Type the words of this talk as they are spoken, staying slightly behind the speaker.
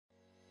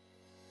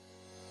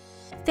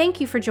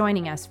Thank you for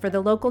joining us for the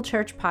Local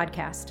Church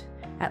podcast.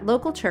 At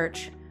Local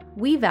Church,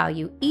 we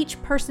value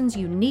each person's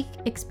unique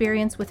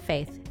experience with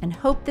faith and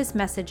hope this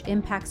message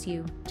impacts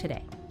you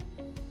today.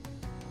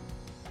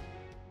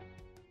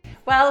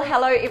 Well,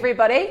 hello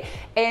everybody,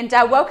 and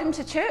welcome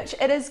to church.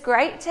 It is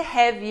great to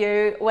have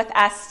you with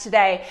us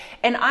today,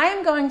 and I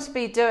am going to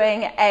be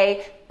doing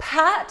a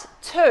part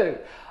 2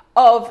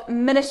 of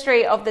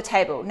Ministry of the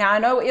Table. Now, I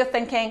know what you're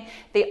thinking.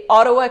 The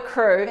Ottawa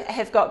crew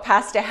have got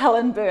Pastor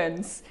Helen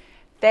Burns.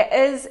 That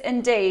is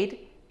indeed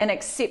an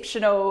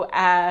exceptional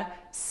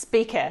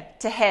speaker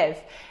to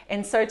have.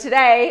 And so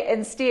today,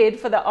 instead,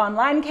 for the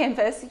online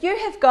campus, you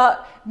have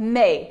got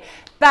me.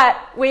 But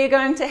we're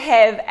going to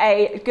have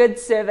a good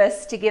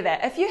service together.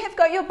 If you have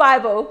got your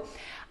Bible,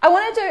 I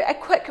want to do a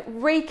quick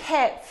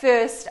recap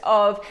first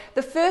of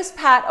the first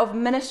part of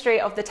Ministry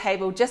of the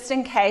Table, just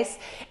in case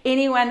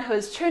anyone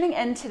who's tuning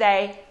in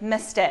today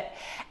missed it.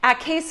 Our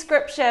key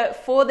scripture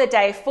for the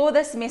day, for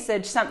this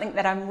message, something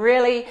that I'm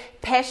really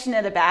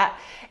passionate about,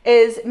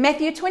 is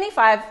Matthew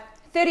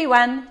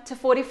 25:31 to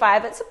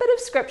 45. It's a bit of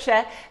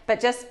scripture, but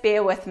just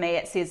bear with me.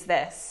 It says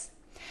this: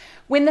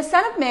 "When the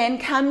Son of Man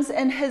comes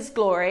in his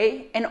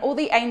glory and all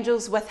the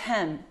angels with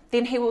him,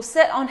 then he will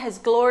sit on his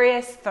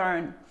glorious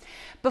throne.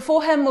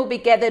 Before him will be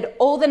gathered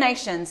all the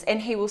nations,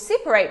 and he will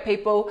separate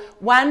people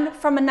one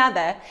from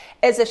another,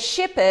 as a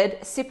shepherd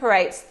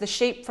separates the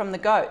sheep from the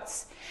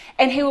goats.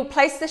 And he will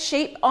place the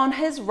sheep on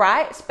his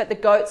right, but the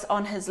goats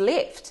on his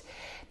left.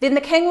 Then the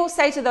king will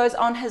say to those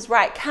on his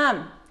right,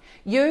 'Come,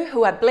 you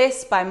who are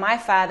blessed by my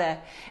Father,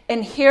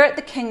 inherit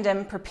the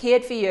kingdom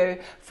prepared for you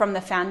from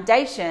the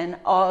foundation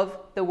of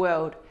the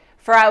world.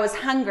 For I was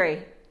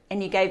hungry,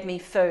 and you gave me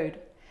food.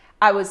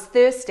 I was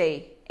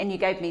thirsty, and you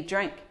gave me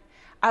drink.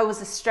 I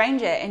was a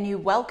stranger, and you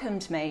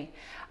welcomed me.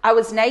 I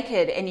was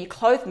naked, and you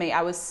clothed me.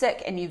 I was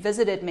sick, and you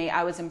visited me.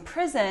 I was in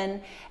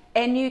prison,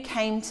 and you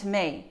came to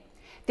me.'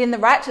 Then the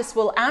righteous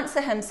will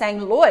answer him,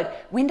 saying, 'Lord,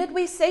 when did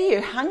we see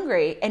you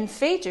hungry and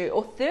feed you,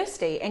 or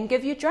thirsty and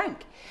give you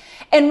drink?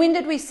 And when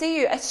did we see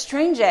you a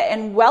stranger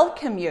and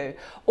welcome you,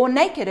 or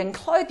naked and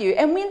clothe you?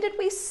 And when did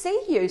we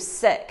see you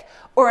sick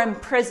or in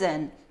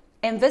prison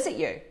and visit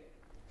you?'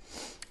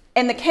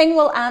 And the king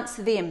will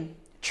answer them,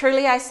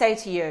 'Truly I say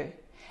to you,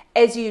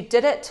 as you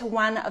did it to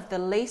one of the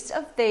least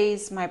of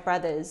these, my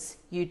brothers,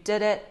 you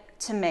did it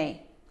to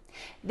me.'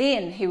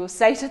 Then he will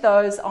say to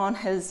those on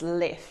his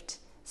left,"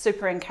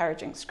 super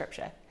encouraging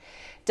scripture,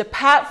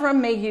 "Depart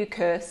from me, you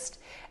cursed,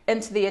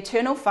 into the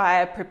eternal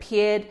fire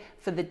prepared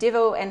for the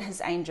devil and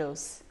his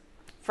angels.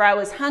 For I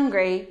was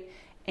hungry,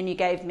 and you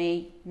gave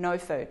me no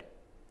food.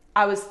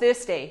 I was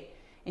thirsty,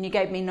 and you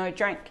gave me no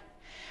drink.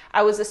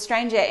 I was a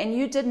stranger, and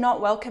you did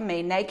not welcome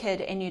me, naked,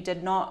 and you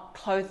did not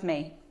clothe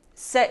me,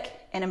 sick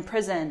and in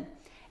prison,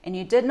 and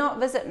you did not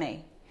visit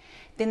me.'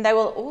 Then they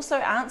will also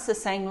answer,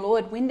 saying,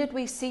 'Lord, when did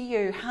we see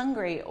you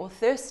hungry or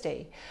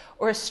thirsty,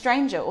 or a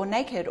stranger or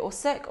naked or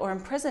sick or in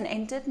prison,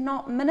 and did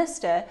not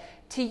minister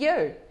to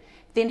you?'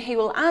 Then he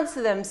will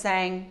answer them,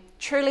 saying,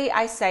 'Truly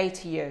I say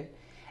to you,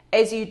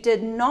 as you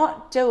did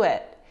not do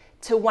it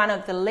to one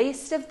of the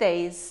least of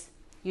these,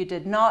 you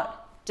did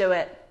not do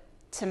it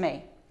to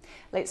me.'"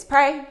 Let's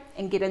pray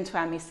and get into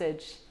our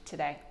message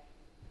today.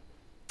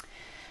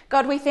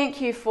 God, we thank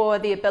you for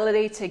the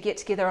ability to get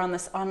together on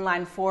this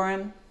online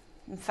forum.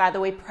 And Father,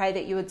 we pray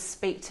that you would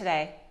speak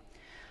today.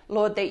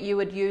 Lord, that you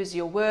would use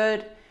your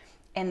word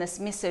and this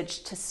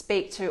message to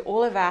speak to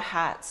all of our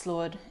hearts,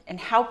 Lord, and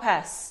help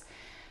us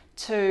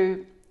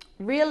to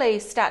really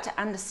start to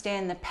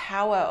understand the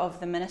power of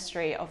the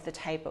ministry of the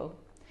table.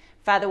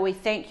 Father, we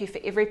thank you for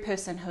every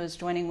person who is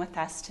joining with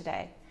us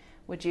today.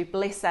 Would you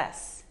bless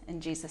us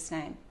in Jesus'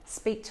 name?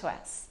 Speak to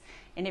us.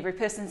 And every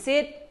person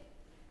said,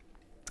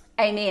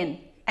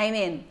 Amen.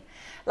 Amen.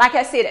 Like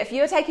I said, if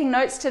you're taking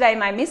notes today,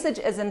 my message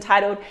is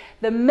entitled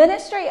The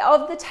Ministry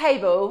of the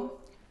Table,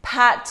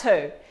 Part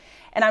 2.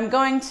 And I'm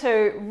going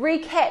to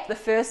recap the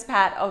first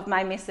part of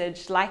my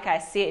message, like I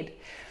said.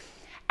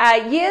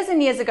 Years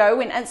and years ago,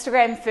 when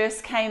Instagram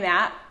first came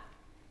out,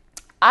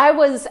 I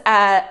was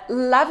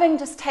loving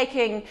just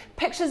taking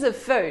pictures of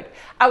food.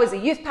 I was a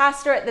youth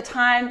pastor at the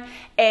time,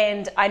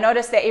 and I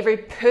noticed that every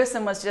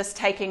person was just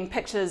taking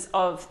pictures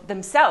of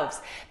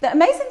themselves. The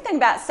amazing thing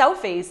about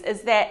selfies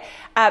is that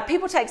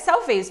people take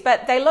selfies,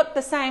 but they look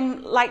the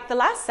same like the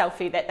last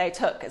selfie that they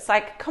took. It's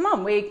like, come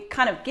on, we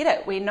kind of get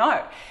it, we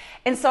know.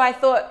 And so I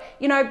thought,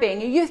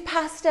 being a youth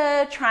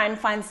pastor, try and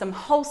find some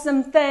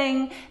wholesome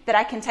thing that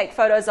I can take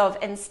photos of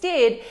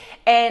instead.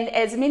 And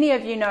as many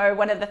of you know,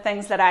 one of the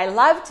things that I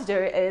love to do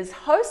is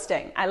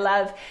hosting. I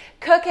love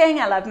cooking,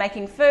 I love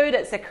making food.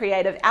 It's a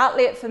creative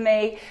outlet for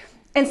me.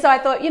 And so I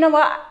thought, you know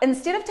what,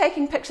 instead of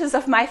taking pictures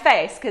of my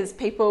face, because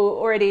people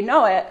already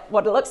know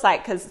what it looks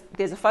like, because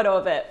there's a photo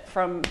of it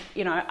from,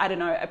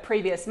 a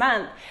previous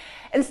month.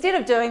 Instead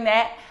of doing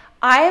that,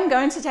 I am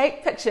going to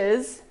take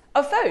pictures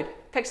of food.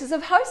 Pictures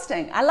of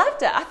hosting. I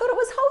loved it. I thought it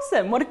was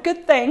wholesome. What a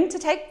good thing to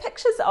take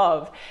pictures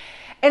of.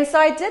 And so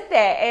I did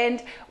that,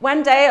 and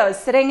one day I was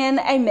sitting in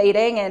a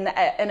meeting, and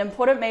an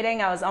important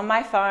meeting. I was on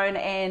my phone,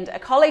 and a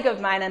colleague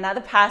of mine,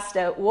 another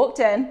pastor, walked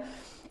in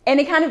And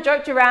he kind of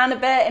joked around a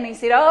bit and he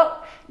said, "Oh,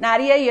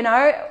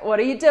 Nadia, what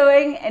are you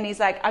doing?" And he's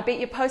like, "I bet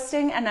you're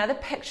posting another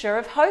picture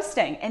of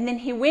hosting." And then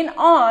he went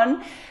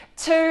on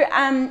to,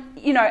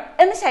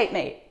 imitate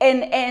me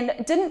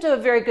and didn't do a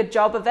very good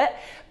job of it.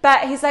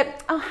 But he's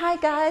like, "Oh, hi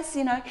guys,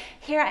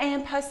 here I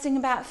am posting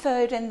about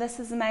food and this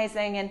is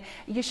amazing and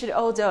you should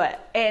all do it."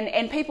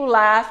 And people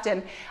laughed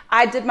and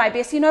I did my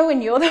best.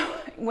 When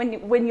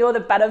you're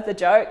the butt of the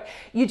joke,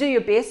 you do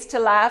your best to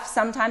laugh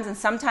sometimes, and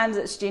sometimes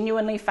it's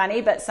genuinely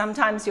funny, but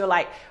sometimes you're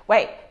like,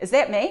 "Wait, is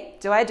that me?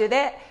 Do I do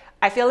that?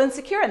 I feel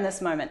insecure in this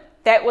moment."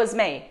 That was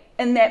me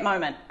in that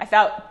moment. I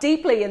felt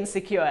deeply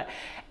insecure.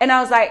 And I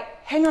was like,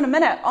 hang on a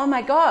minute, oh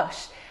my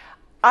gosh,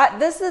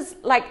 this is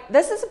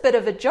a bit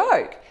of a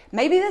joke.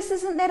 Maybe this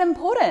isn't that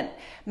important.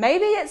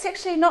 Maybe it's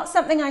actually not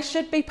something I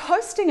should be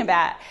posting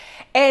about.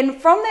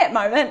 And from that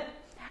moment,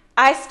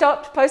 I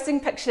stopped posting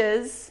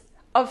pictures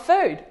of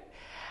food.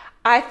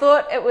 I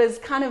thought it was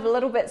kind of a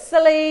little bit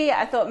silly.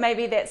 I thought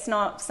maybe that's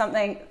not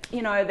something,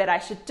 that I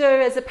should do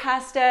as a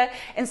pastor.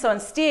 And so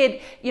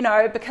instead,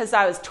 because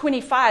I was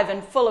 25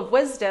 and full of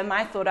wisdom,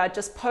 I thought I'd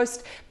just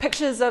post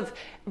pictures of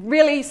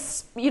really,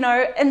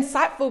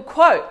 insightful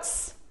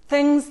quotes,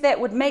 things that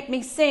would make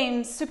me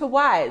seem super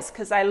wise,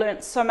 because I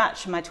learned so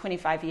much in my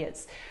 25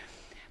 years.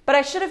 But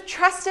I should have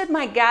trusted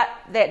my gut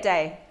that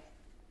day.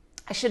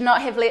 I should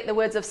not have let the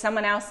words of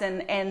someone else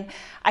in, and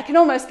I can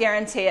almost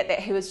guarantee it that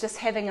he was just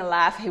having a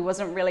laugh. He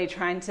wasn't really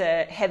trying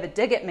to have a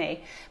dig at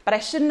me, but I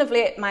shouldn't have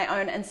let my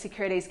own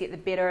insecurities get the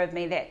better of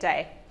me that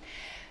day.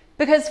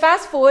 Because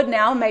fast forward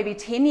now, maybe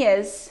 10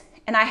 years,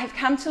 and I have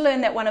come to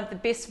learn that one of the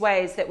best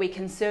ways that we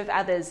can serve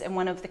others, and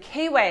one of the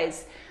key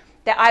ways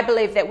that I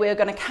believe that we're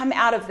going to come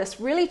out of this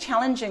really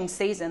challenging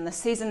season, the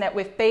season that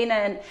we've been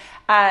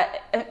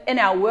in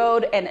our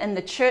world and in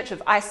the church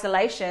of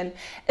isolation,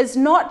 is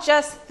not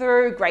just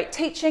through great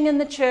teaching in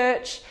the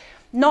church,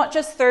 not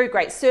just through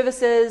great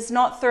services,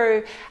 not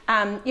through,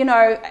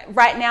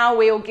 right now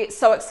we all get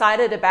so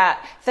excited about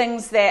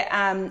things that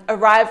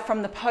arrive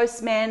from the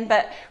postman,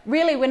 but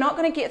really we're not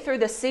going to get through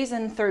this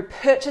season through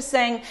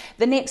purchasing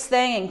the next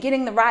thing and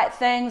getting the right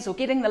things or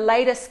getting the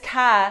latest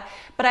car.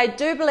 But I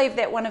do believe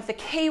that one of the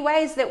key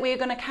ways that we're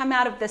going to come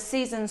out of this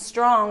season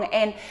strong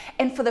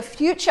and for the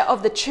future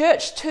of the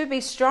church to be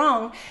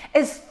strong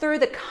is through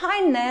the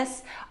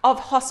kindness of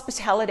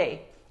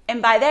hospitality.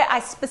 And by that,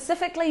 I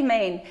specifically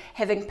mean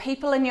having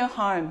people in your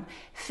home,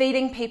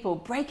 feeding people,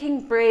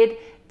 breaking bread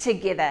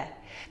together.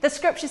 The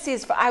scripture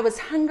says, "For I was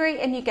hungry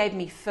and you gave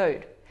me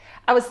food.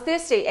 I was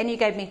thirsty and you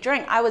gave me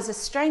drink. I was a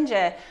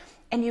stranger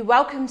and you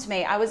welcomed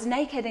me. I was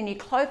naked and you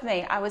clothed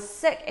me. I was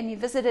sick and you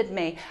visited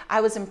me.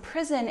 I was in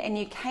prison and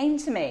you came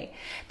to me."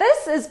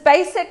 This is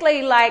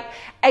basically like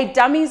a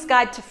dummy's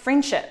guide to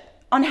friendship,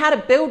 on how to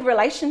build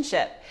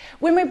relationship.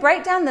 When we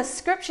break down the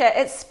scripture,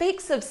 it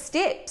speaks of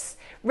steps.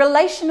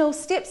 Relational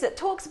steps. It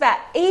talks about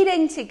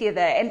eating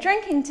together and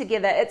drinking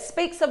together. It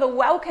speaks of a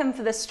welcome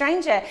for the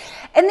stranger.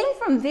 And then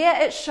from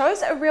there, it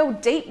shows a real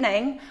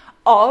deepening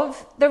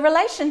of the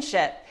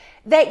relationship.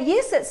 That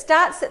yes, it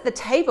starts at the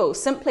table,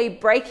 simply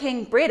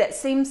breaking bread. It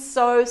seems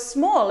so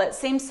small. It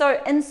seems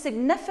so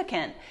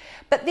insignificant.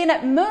 But then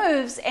it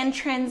moves and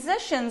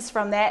transitions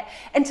from that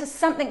into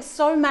something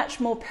so much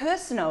more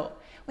personal.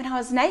 When I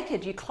was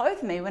naked, you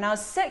clothed me. When I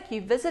was sick,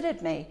 you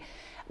visited me.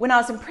 When I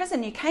was in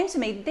prison, you came to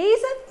me.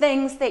 These are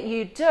things that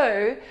you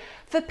do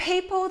for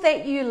people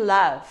that you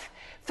love,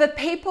 for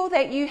people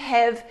that you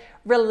have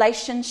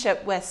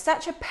relationship with.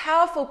 Such a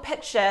powerful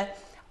picture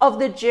of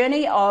the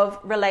journey of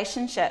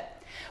relationship.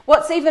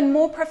 What's even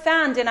more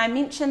profound, and I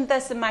mentioned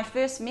this in my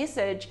first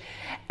message,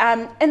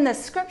 in the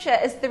scripture,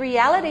 is the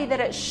reality that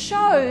it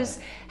shows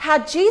how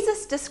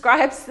Jesus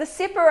describes the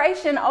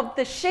separation of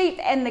the sheep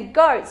and the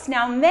goats.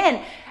 Now,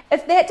 man,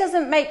 if that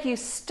doesn't make you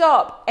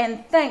stop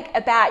and think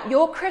about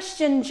your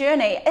Christian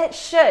journey, it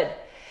should.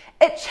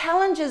 It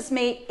challenges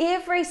me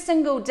every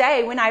single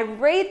day. When I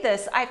read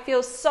this, I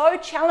feel so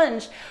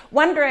challenged,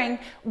 wondering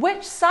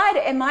which side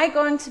am I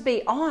going to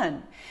be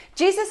on?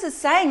 Jesus is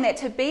saying that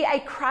to be a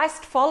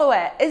Christ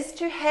follower is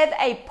to have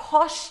a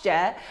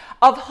posture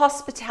of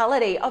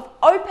hospitality, of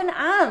open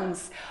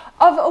arms,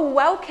 of a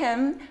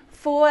welcome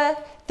for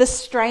the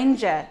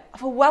stranger,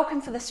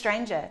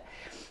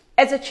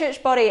 As a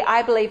church body,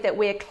 I believe that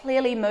we're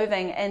clearly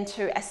moving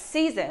into a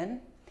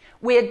season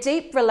where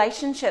deep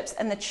relationships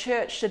in the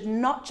church should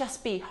not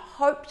just be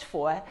hoped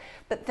for,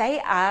 but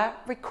they are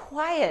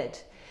required.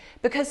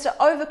 Because to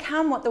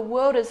overcome what the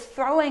world is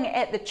throwing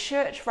at the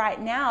church right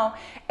now,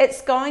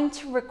 it's going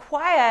to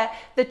require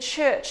the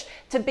church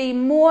to be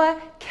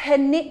more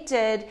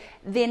connected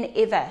than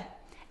ever.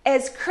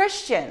 As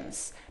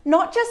Christians,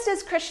 not just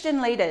as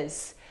Christian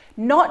leaders,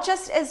 not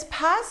just as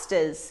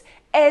pastors,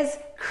 as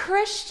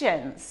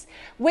Christians,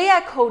 we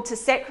are called to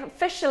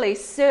sacrificially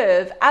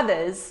serve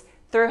others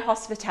through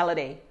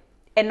hospitality.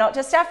 And not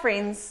just our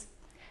friends,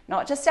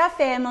 not just our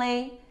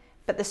family,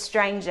 but the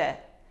stranger.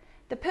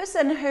 The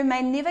person who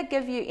may never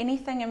give you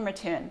anything in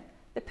return.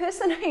 The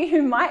person who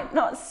you might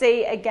not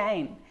see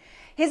again.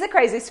 Here's a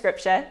crazy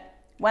scripture,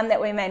 one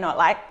that we may not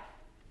like.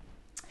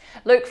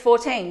 Luke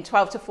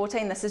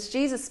 14:12-14, this is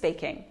Jesus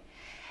speaking.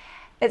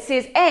 It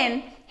says,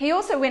 and he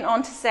also went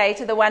on to say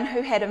to the one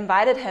who had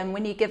invited him,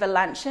 when you give a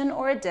luncheon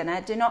or a dinner,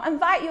 do not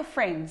invite your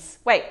friends.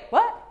 Wait,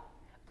 what?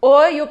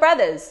 Or your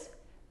brothers.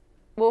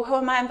 Well, who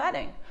am I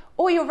inviting?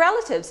 Or your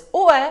relatives.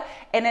 Or,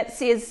 and it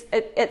says,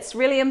 it's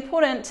really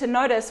important to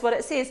notice what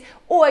it says,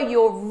 or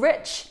your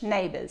rich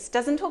neighbors.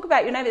 Doesn't talk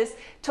about your neighbors,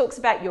 talks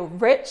about your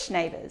rich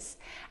neighbors.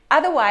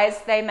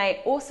 Otherwise, they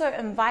may also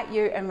invite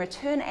you in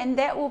return, and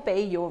that will be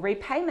your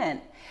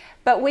repayment.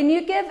 But when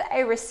you give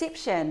a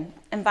reception,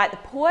 invite the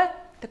poor,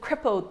 the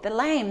crippled, the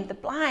lame, the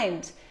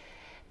blind,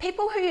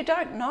 people who you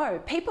don't know,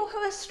 people who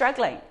are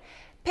struggling,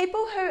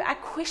 people who are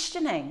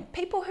questioning,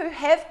 people who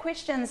have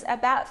questions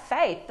about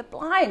faith, the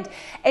blind,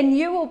 and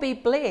you will be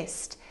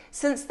blessed,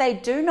 since they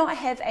do not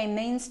have a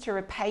means to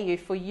repay you,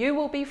 for you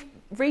will be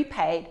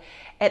repaid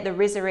at the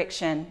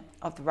resurrection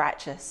of the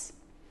righteous.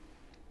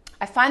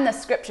 I find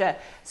this scripture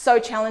so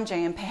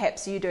challenging, and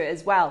perhaps you do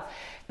as well,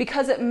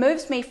 because it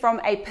moves me from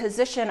a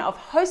position of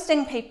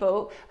hosting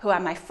people who are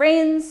my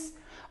friends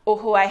or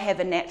who I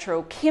have a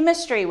natural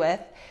chemistry with,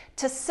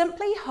 to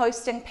simply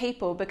hosting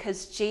people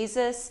because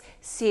Jesus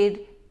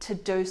said to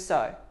do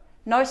so.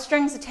 No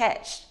strings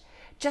attached.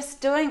 Just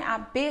doing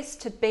our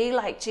best to be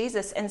like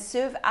Jesus and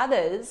serve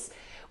others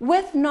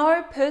with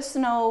no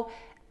personal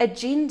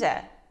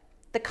agenda.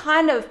 That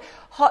kind of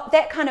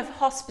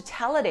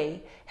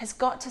hospitality has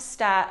got to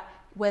start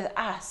with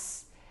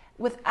us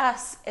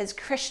as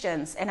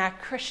Christians and our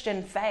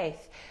Christian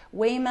faith.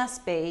 We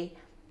must be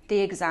the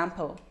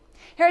example.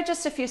 Here are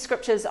just a few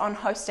scriptures on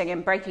hosting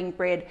and breaking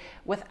bread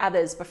with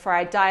others before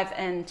I dive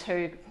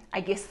into,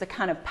 I guess, the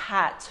kind of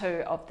part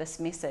 2 of this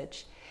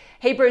message.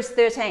 Hebrews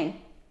 13,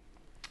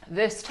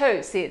 verse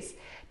 2 says,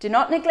 do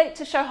not neglect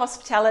to show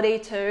hospitality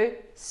to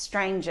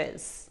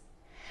strangers,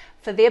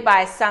 for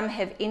thereby some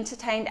have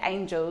entertained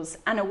angels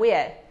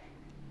unaware.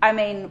 I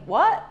mean,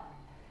 what?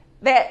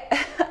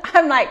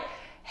 I'm like,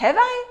 have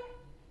I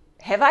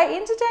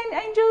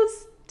entertained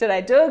angels? Did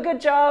I do a good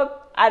job?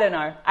 I don't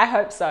know. I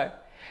hope so.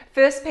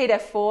 1 Peter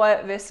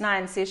 4 verse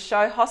 9 says,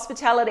 show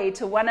hospitality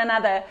to one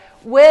another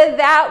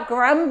without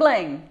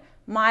grumbling,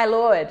 my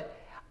Lord.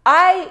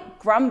 I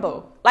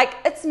grumble. Like,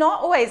 it's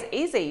not always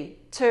easy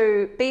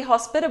to be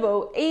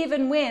hospitable,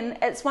 even when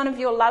it's one of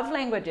your love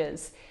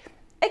languages.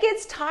 It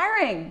gets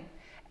tiring.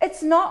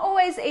 It's not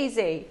always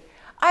easy.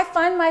 I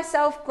find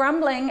myself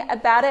grumbling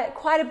about it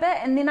quite a bit,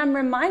 and then I'm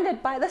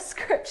reminded by the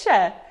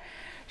scripture.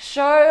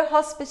 Show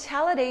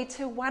hospitality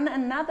to one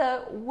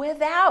another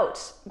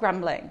without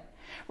grumbling.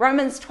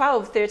 Romans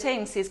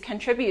 12:13 says,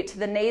 contribute to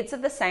the needs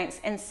of the saints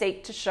and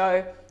seek to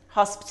show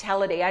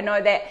hospitality. I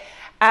know that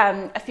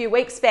a few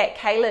weeks back,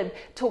 Caleb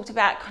talked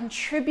about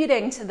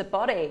contributing to the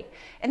body.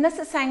 And this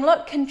is saying,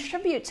 look,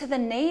 contribute to the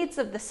needs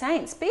of the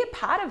saints. Be a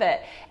part of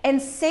it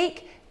and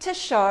seek to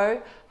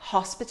show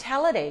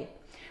hospitality.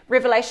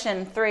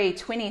 Revelation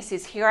 3:20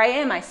 says, here I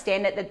am, I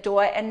stand at the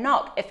door and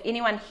knock. If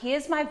anyone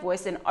hears my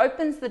voice and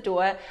opens the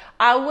door,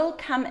 I will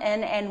come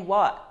in and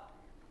what?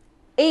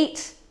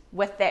 Eat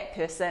with that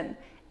person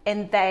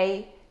and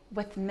they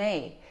with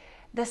me.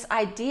 This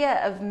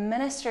idea of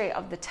ministry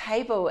of the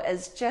table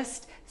is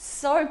just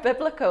so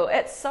biblical.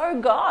 It's so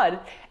God.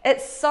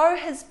 It's so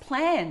his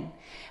plan.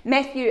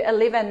 Matthew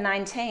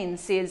 11:19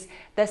 says,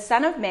 the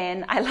Son of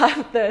Man, I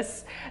love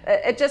this,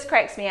 it just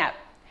cracks me up.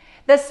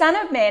 The Son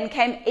of Man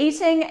came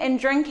eating and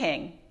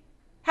drinking.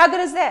 How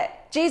good is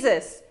that?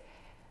 Jesus,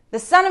 the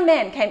Son of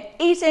Man came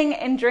eating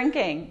and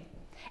drinking.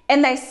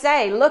 And they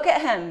say, look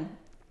at him,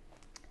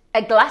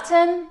 a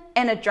glutton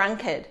and a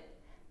drunkard,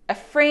 a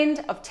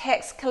friend of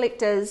tax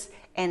collectors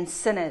and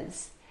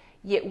sinners.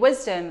 Yet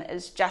wisdom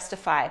is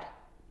justified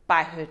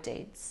by her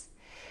deeds.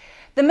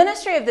 The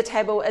ministry of the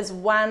table is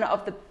one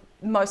of the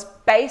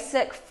most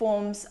basic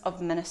forms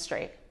of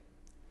ministry.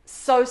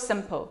 So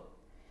simple.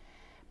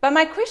 But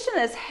my question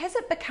is, has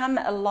it become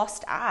a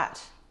lost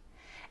art?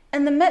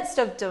 In the midst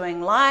of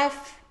doing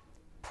life,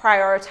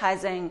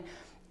 prioritizing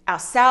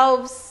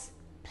ourselves,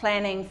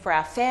 planning for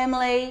our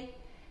family,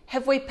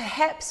 have we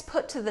perhaps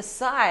put to the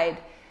side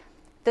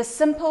the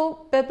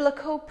simple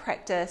biblical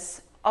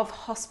practice of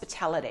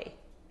hospitality?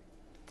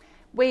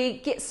 We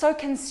get so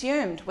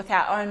consumed with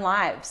our own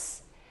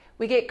lives.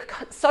 We get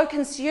so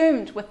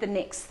consumed with the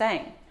next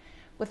thing,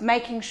 with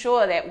making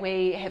sure that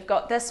we have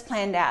got this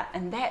planned out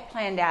and that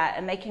planned out,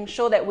 and making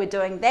sure that we're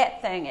doing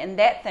that thing and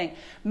that thing,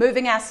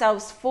 moving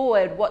ourselves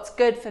forward. What's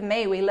good for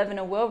me? We live in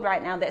a world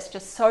right now that's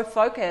just so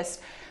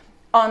focused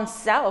on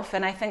self,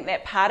 and I think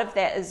that part of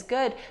that is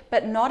good,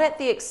 but not at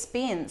the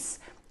expense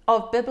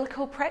of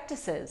biblical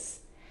practices.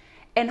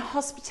 And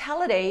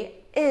hospitality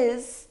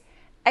is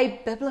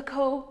a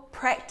biblical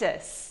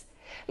practice.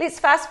 Let's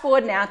fast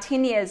forward now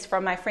 10 years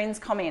from my friend's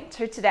comment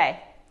to today.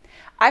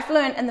 I've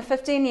learned in the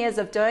 15 years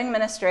of doing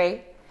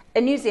ministry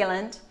in New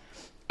Zealand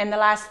and the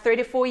last 3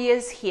 to 4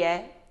 years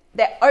here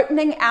that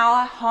opening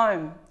our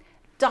home,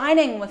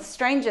 dining with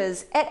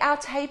strangers at our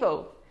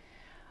table,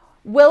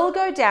 will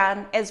go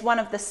down as one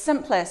of the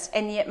simplest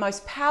and yet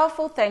most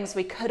powerful things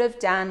we could have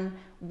done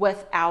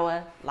with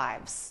our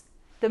lives.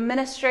 The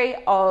ministry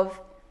of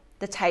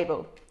the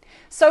table.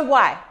 So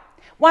why?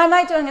 Why am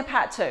I doing a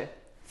part 2?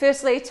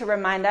 Firstly, to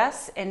remind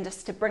us and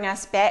just to bring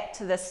us back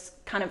to this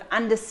kind of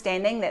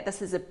understanding that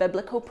this is a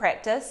biblical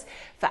practice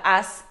for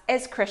us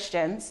as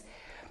Christians.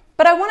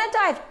 But I want to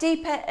dive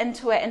deeper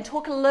into it and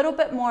talk a little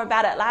bit more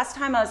about it. Last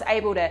time I was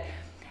able to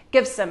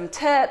give some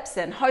tips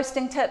and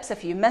hosting tips.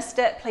 If you missed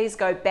it, please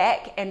go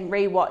back and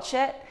re-watch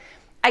it.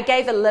 I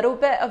gave a little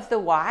bit of the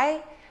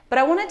why, but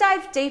I want to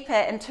dive deeper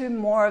into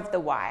more of the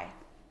why.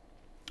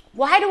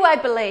 Why do I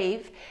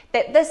believe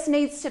that this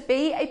needs to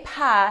be a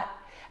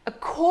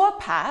core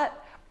part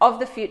of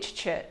the future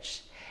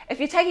church? If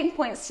you're taking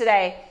points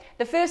today,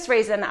 the first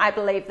reason I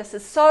believe this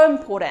is so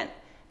important,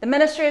 the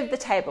ministry of the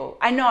table.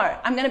 I know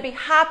I'm going to be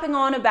harping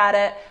on about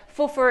it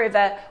for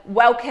forever.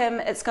 Welcome.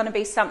 It's going to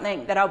be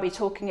something that I'll be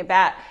talking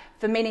about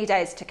for many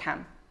days to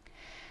come.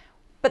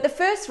 But the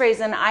first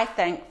reason I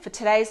think for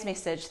today's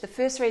message, the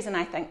first reason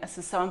I think this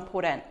is so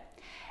important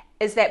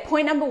is that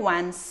point number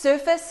 1,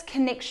 surface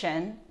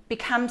connection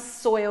becomes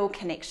soil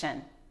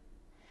connection.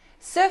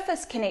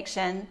 Surface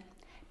connection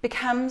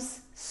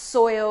becomes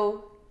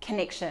soil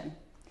connection.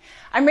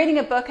 I'm reading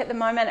a book at the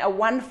moment, a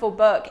wonderful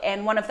book,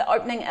 and one of the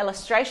opening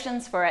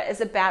illustrations for it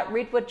is about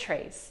redwood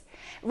trees.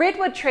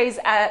 Redwood trees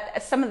are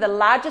some of the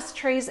largest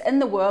trees in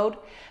the world,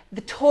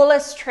 the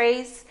tallest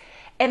trees,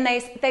 and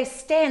they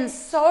stand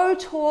so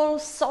tall,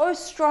 so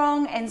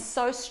strong, and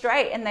so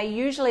straight, and they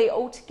usually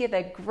all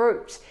together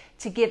grouped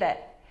together.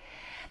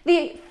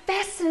 The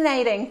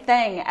fascinating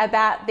thing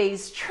about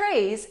these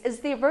trees is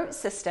their root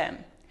system.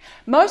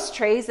 Most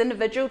trees,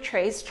 individual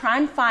trees, try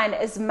and find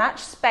as much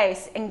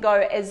space and go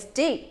as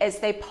deep as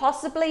they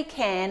possibly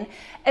can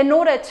in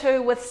order to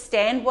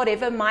withstand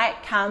whatever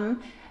might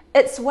come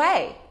its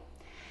way.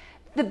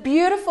 The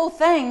beautiful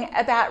thing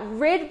about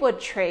redwood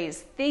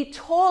trees, the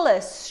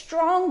tallest,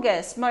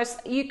 strongest,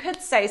 most, you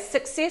could say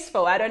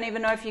successful, I don't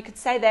even know if you could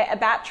say that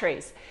about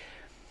trees.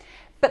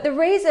 But the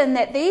reason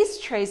that these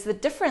trees, the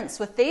difference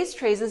with these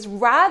trees is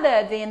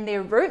rather than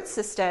their root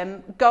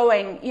system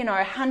going,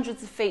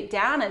 hundreds of feet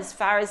down as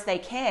far as they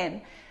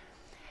can,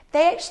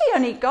 they actually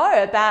only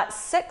go about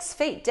 6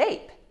 feet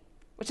deep,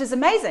 which is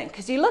amazing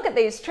because you look at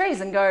these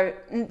trees and go,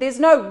 there's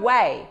no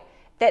way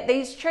that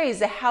these trees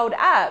are held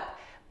up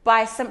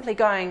by simply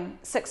going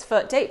 6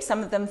 foot deep,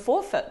 some of them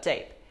 4 foot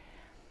deep.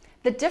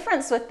 The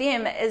difference with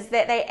them is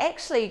that they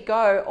actually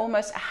go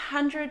almost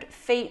 100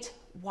 feet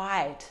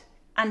wide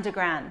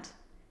underground,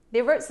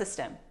 their root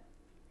system.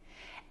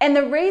 And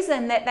the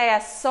reason that they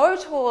are so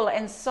tall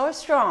and so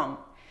strong,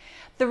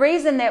 the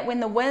reason that when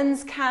the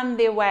winds come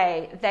their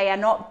way, they are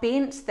not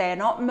bent, they are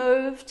not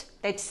moved,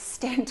 they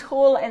stand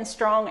tall and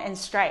strong and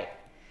straight,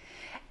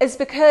 is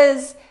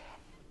because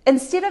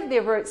instead of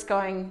their roots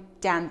going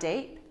down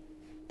deep,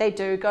 they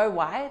do go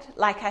wide,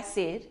 like I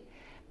said.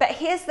 But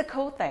here's the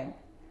cool thing.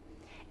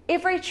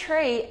 Every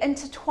tree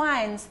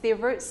intertwines their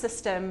root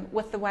system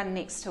with the one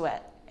next to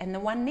it, and the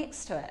one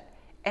next to it,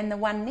 and the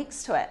one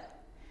next to it.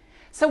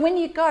 So when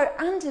you go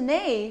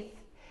underneath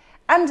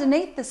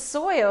the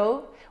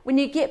soil, when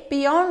you get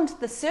beyond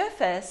the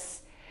surface,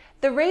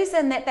 the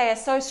reason that they are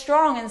so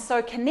strong and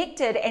so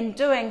connected and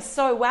doing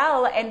so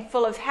well and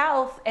full of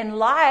health and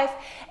life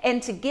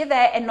and together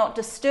and not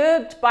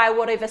disturbed by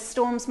whatever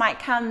storms might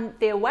come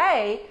their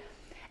way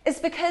is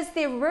because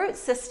their root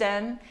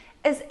system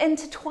is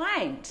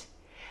intertwined.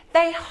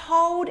 They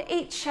hold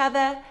each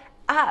other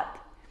up.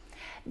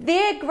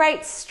 Their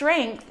great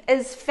strength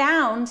is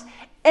found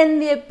in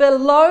their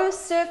below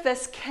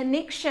surface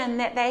connection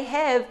that they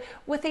have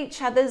with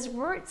each other's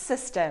root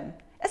system.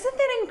 Isn't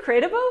that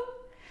incredible?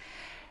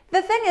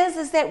 The thing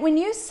is that when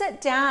you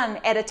sit down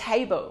at a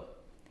table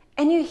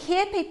and you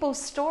hear people's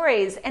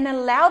stories and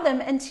allow them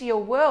into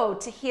your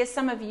world to hear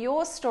some of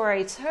your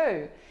story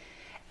too,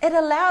 it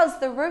allows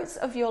the roots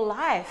of your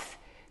life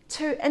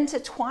to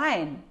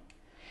intertwine.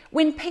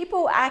 When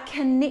people are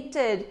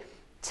connected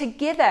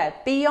together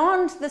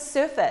beyond the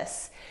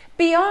surface,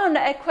 beyond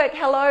a quick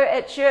hello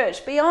at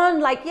church,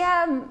 beyond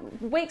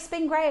week's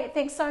been great,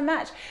 thanks so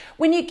much.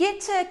 When you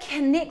get to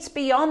connect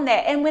beyond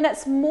that, and when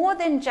it's more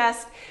than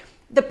just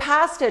the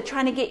pastor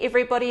trying to get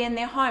everybody in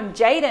their home,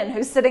 Jaden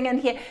who's sitting in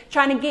here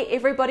trying to get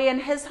everybody in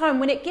his home,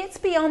 when it gets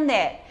beyond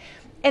that,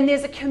 and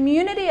there's a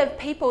community of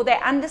people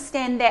that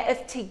understand that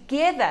if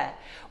together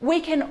we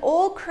can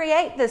all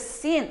create this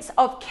sense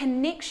of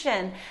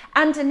connection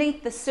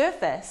underneath the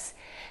surface,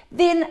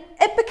 then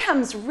it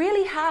becomes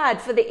really hard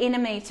for the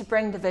enemy to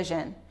bring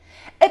division.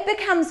 It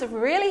becomes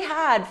really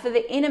hard for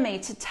the enemy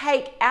to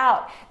take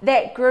out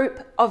that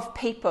group of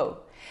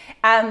people.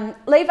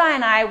 Levi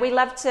and I, we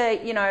love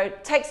to,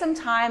 take some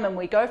time and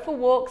we go for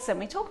walks and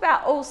we talk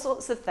about all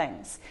sorts of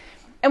things.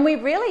 And we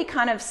really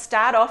kind of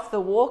start off the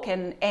walk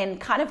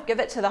and kind of give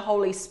it to the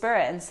Holy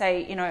Spirit and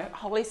say,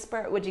 Holy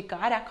Spirit, would you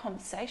guide our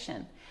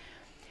conversation?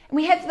 And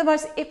we have the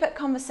most epic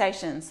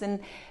conversations.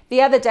 And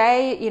the other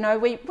day,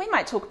 we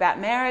might talk about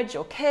marriage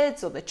or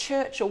kids or the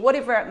church or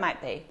whatever it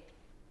might be.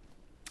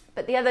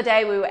 But the other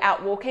day we were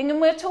out walking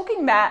and we were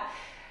talking about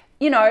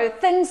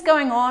things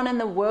going on in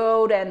the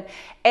world,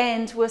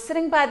 and we're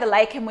sitting by the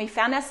lake, and we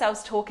found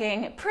ourselves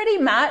talking pretty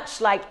much,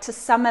 like, to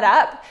sum it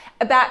up,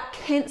 about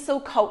cancel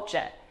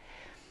culture.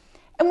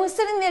 And we're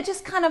sitting there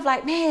just kind of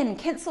like, man,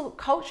 cancel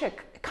culture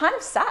kind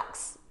of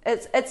sucks.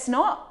 It's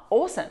not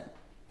awesome.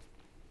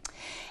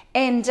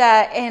 And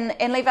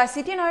Levi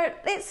said,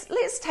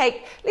 let's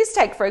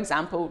take for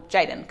example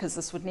Jaden, because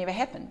this would never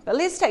happen, but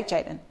let's take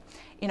Jaden.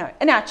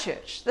 In our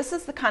church, this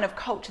is the kind of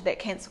culture that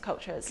cancel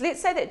culture is. Let's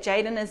say that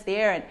Jaden is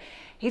there and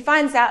he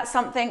finds out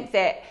something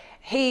that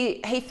he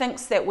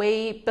thinks that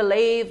we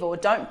believe or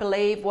don't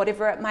believe,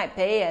 whatever it might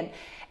be,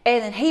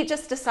 and he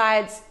just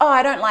decides, oh,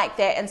 I don't like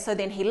that, and so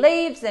then he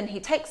leaves and he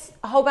takes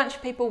a whole bunch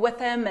of people with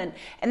him, and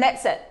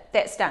that's it,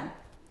 that's done.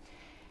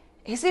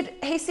 He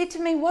said to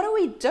me, what do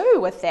we do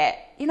with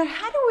that?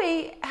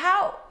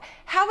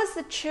 How is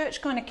the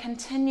church going to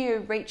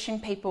continue reaching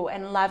people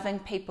and loving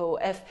people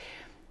if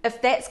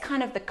that's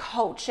kind of the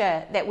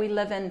culture that we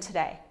live in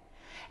today?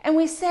 And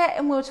we sat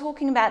and we were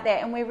talking about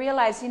that, and we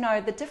realized,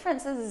 the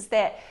difference is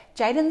that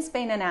Jaden's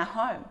been in our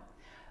home.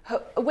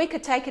 We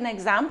could take an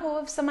example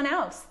of someone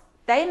else.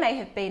 They may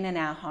have been in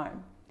our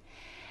home.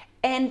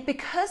 And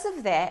because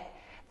of that,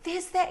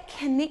 there's that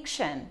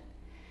connection.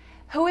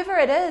 Whoever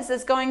it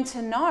is going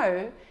to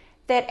know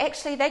that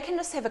actually they can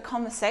just have a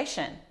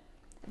conversation.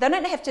 They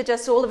don't have to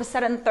just all of a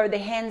sudden throw their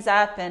hands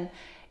up and,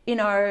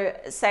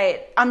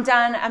 say, I'm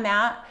done, I'm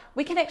out.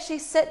 We can actually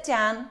sit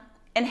down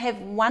and have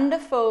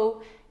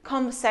wonderful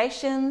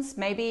conversations,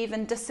 maybe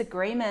even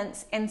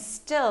disagreements, and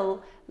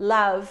still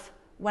love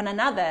one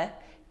another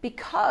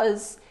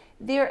because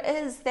there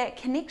is that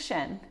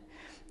connection.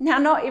 Now,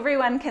 not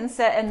everyone can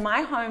sit in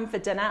my home for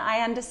dinner,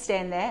 I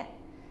understand that,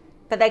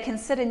 but they can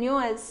sit in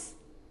yours.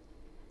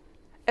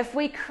 If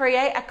we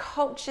create a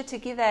culture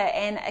together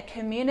and a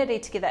community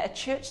together, a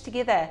church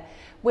together,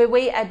 where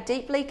we are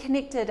deeply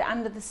connected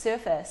under the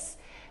surface,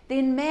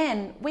 then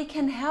man, we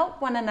can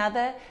help one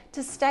another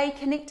to stay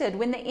connected.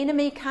 When the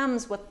enemy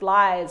comes with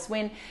lies,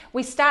 when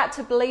we start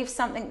to believe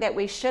something that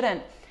we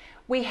shouldn't,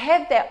 we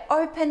have that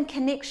open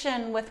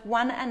connection with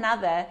one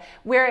another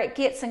where it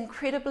gets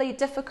incredibly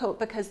difficult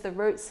because the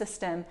root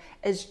system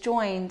is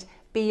joined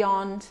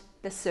beyond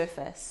the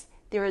surface.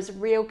 There is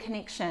real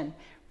connection,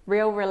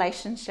 real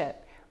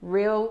relationship,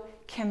 real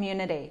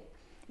community.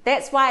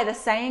 That's why the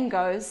saying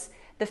goes,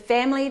 the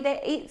family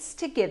that eats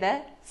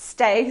together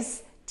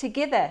stays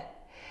together.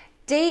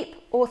 Deep,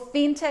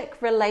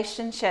 authentic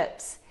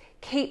relationships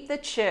keep the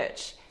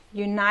church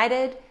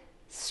united,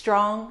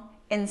 strong,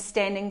 and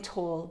standing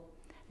tall,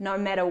 no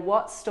matter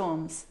what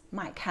storms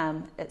might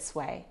come its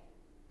way.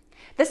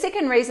 The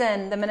second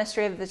reason the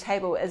ministry of the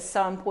table is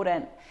so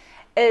important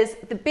is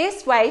the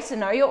best way to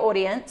know your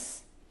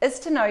audience is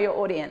to know your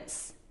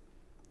audience.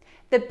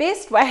 The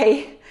best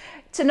way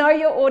to know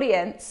your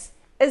audience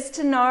is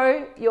to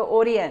know your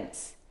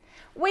audience.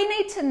 We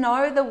need to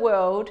know the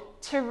world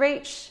to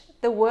reach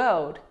the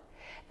world.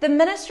 The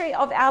ministry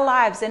of our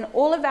lives, and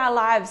all of our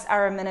lives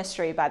are a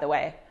ministry, by the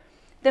way.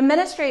 The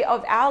ministry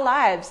of our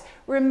lives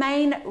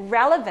remain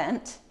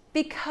relevant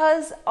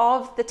because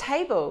of the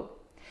table.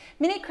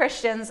 Many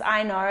Christians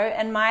I know,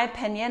 in my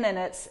opinion, and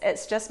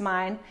it's just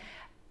mine,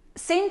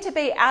 seem to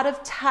be out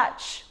of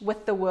touch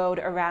with the world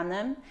around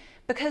them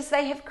because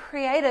they have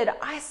created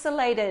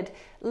isolated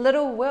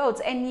little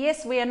worlds. And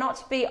yes, we are not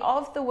to be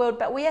of the world,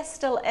 but we are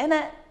still in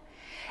it.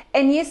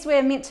 And yes, we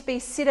are meant to be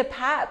set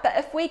apart, but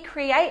if we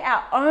create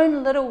our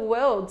own little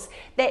worlds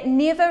that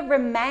never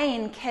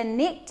remain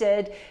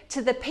connected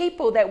to the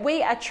people that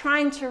we are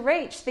trying to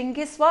reach, then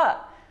guess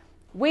what?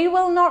 We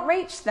will not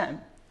reach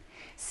them.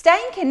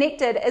 Staying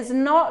connected is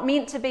not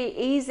meant to be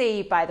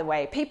easy, by the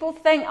way. People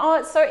think, oh,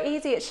 it's so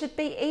easy, it should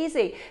be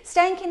easy.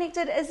 Staying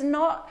connected is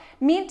not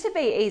meant to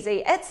be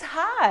easy. It's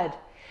hard.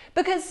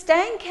 Because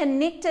staying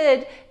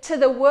connected to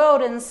the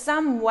world in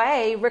some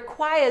way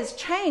requires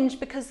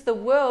change because the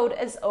world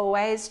is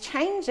always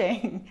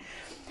changing.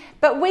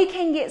 But we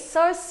can get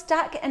so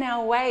stuck in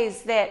our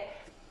ways that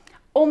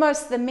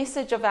almost the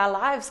message of our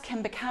lives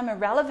can become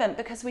irrelevant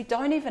because we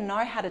don't even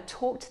know how to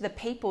talk to the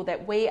people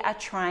that we are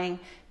trying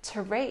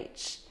to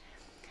reach.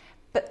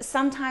 But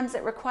sometimes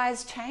it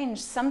requires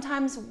change.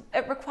 Sometimes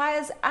it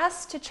requires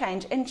us to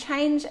change. And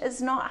change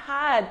is not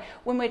hard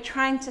when we're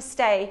trying to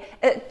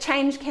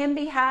change can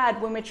be hard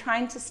when we're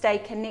trying to stay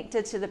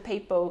connected to the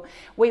people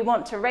we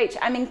want to reach.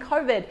 I mean,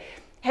 COVID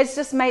has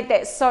just made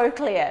that so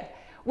clear.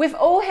 We've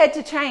all had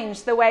to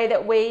change the way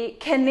that we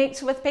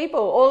connect with people.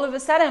 All of a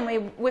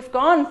sudden, we've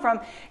gone from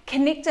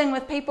connecting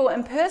with people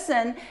in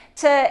person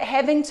to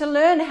having to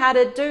learn how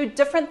to do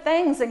different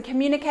things and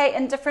communicate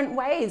in different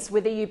ways,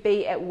 whether you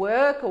be at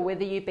work or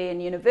whether you be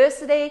in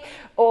university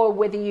or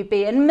whether you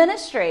be in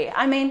ministry.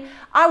 I mean,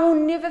 I will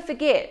never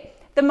forget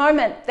the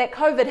moment that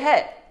COVID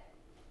hit.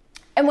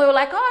 And we were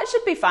like, oh, it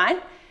should be fine.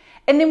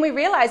 And then we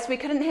realized we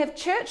couldn't have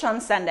church on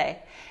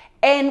Sunday.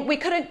 And we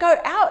couldn't go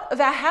out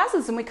of our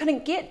houses and we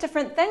couldn't get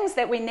different things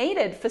that we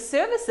needed for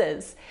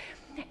services.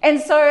 And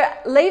so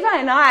Levi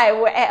and I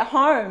were at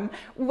home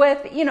with,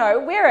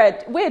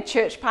 we're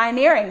church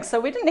pioneering, so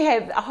we didn't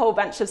have a whole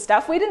bunch of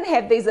stuff. We didn't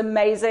have these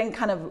amazing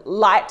kind of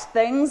light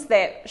things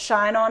that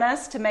shine on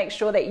us to make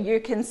sure that you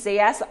can see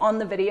us on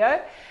the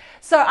video.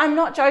 So I'm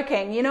not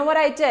joking. You know what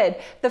I did?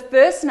 The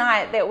first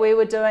night that we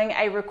were doing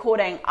a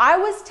recording, I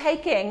was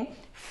taking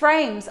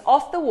frames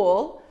off the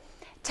wall,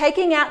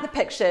 taking out the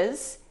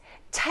pictures,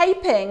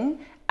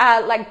 taping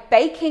like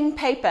baking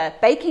paper,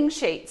 baking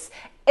sheets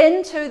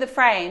into the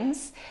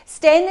frames,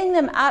 standing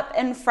them up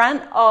in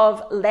front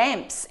of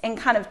lamps and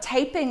kind of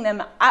taping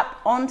them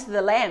up onto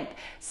the lamp,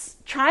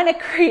 trying to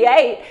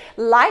create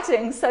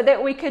lighting so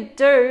that we could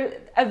do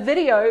a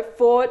video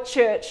for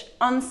church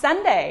on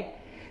Sunday.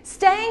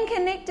 Staying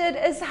connected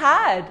is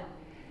hard.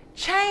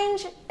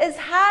 Change is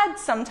hard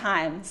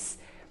sometimes.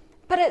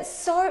 But it's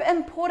so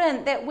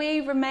important that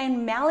we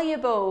remain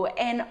malleable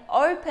and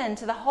open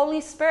to the Holy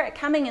Spirit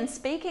coming and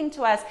speaking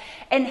to us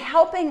and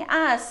helping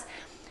us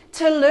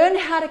to learn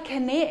how to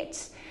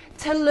connect,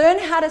 to learn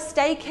how to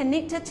stay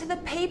connected to the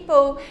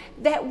people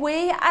that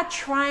we are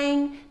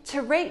trying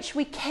to reach.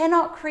 We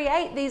cannot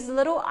create these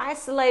little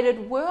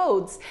isolated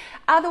worlds.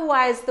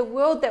 Otherwise, the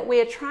world that we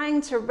are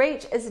trying to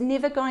reach is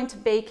never going to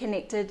be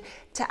connected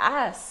to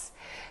us.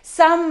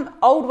 Some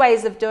old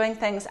ways of doing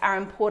things are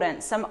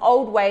important. Some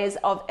old ways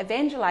of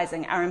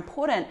evangelizing are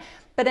important.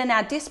 But in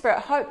our desperate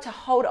hope to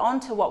hold on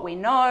to what we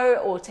know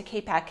or to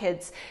keep our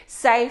kids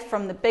safe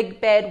from the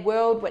big bad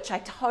world, which I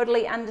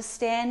totally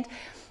understand,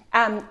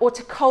 or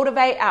to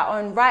cultivate our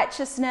own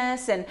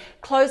righteousness and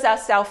close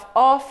ourselves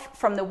off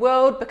from the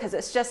world because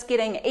it's just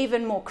getting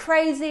even more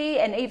crazy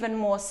and even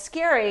more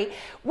scary,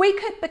 we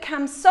could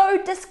become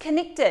so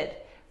disconnected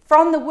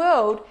from the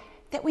world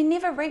that we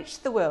never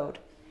reach the world.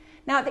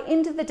 Now, at the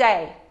end of the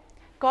day,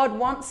 God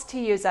wants to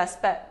use us,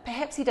 but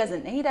perhaps He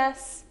doesn't need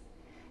us.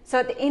 So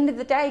at the end of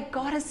the day,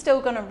 God is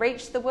still going to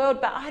reach the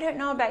world, but I don't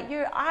know about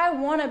you. I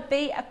want to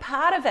be a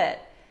part of it.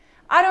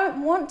 I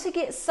don't want to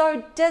get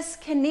so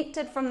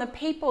disconnected from the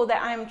people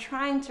that I'm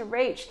trying to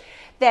reach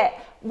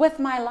that with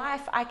my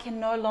life I can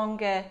no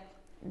longer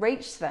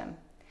reach them.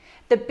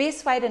 The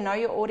best way to know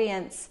your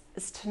audience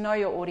is to know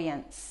your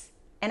audience,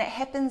 and it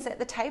happens at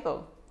the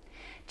table.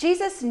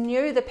 Jesus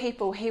knew the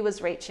people He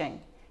was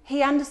reaching.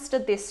 He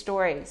understood their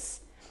stories.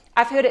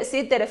 I've heard it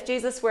said that if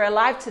Jesus were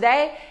alive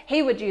today,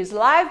 He would use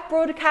live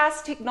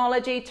broadcast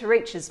technology to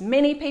reach as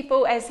many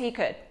people as He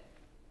could.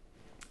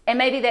 And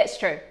maybe that's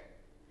true.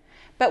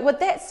 But would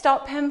that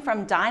stop Him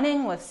from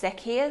dining with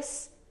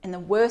Zacchaeus and the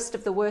worst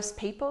of the worst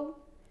people?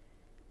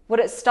 Would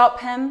it stop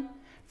Him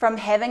from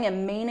having a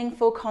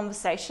meaningful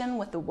conversation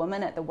with the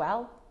woman at the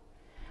well?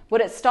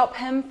 Would it stop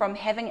Him from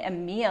having a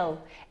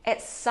meal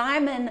at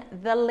Simon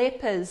the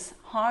leper's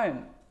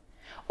home?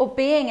 Or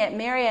being at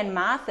Mary and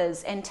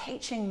Martha's and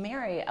teaching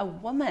Mary, a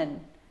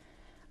woman?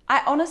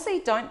 I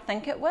honestly don't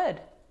think it would.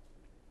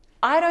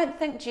 I don't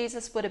think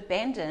Jesus would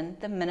abandon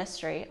the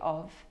ministry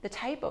of the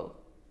table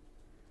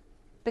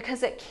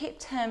because it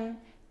kept Him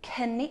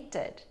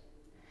connected.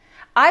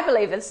 I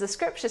believe, as the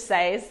scripture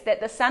says, that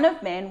the Son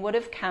of Man would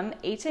have come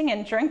eating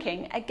and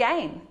drinking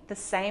again, the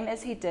same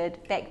as He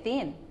did back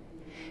then.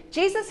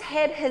 Jesus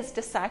had His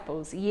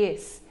disciples,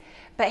 yes,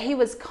 but He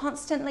was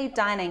constantly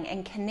dining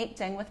and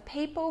connecting with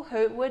people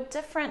who were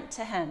different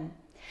to Him.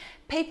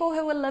 People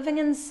who were living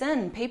in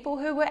sin, people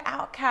who were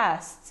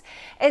outcasts.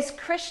 As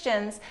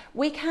Christians,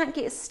 we can't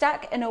get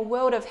stuck in a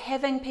world of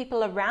having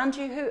people around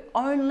you who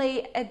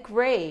only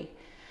agree,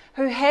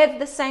 who have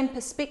the same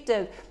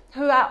perspective,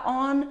 who are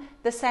on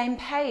the same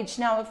page.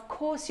 Now, of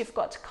course, you've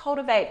got to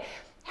cultivate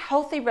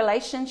healthy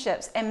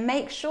relationships and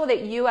make sure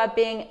that you are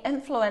being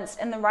influenced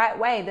in the right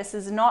way. This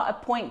is not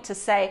a point to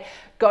say,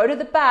 go to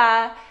the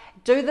bar,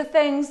 do the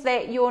things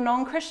that your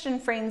non-Christian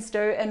friends do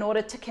in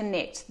order to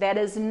connect. That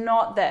is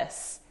not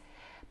this.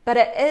 But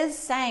it is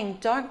saying,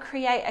 don't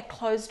create a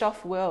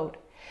closed-off world.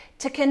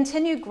 To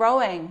continue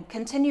growing,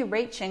 continue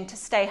reaching, to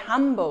stay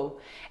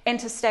humble, and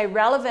to stay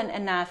relevant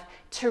enough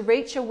to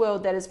reach a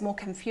world that is more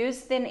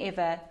confused than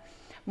ever,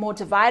 more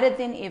divided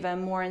than ever,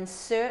 more in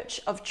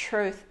search of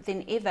truth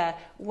than ever,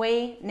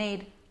 we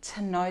need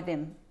to know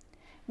them.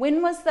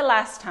 When was the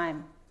last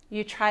time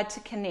you tried to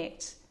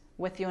connect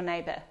with your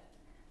neighbor?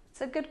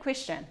 It's a good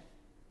question.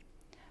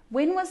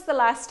 When was the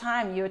last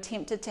time you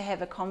attempted to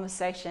have a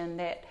conversation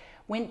that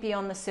went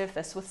beyond the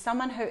surface with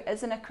someone who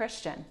isn't a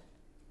Christian?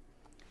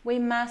 We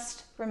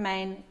must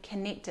remain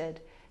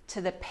connected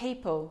to the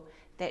people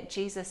that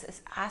Jesus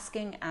is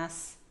asking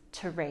us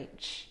to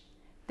reach.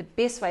 The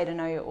best way to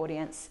know your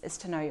audience is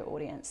to know your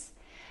audience.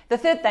 The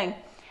third thing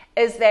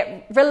is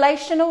that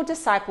relational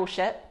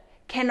discipleship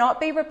cannot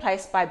be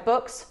replaced by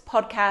books,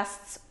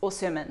 podcasts, or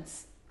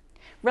sermons.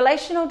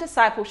 Relational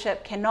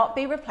discipleship cannot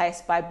be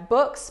replaced by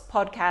books,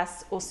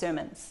 podcasts, or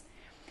sermons.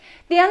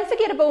 The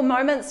unforgettable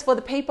moments for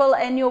the people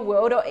in your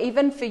world, or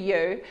even for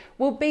you,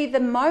 will be the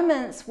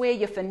moments where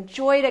you've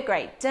enjoyed a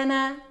great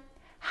dinner,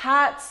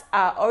 hearts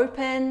are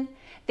open,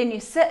 Then you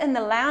sit in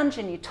the lounge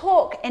and you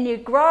talk and you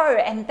grow,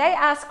 and they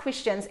ask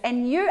questions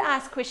and you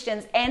ask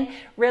questions, and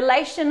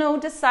relational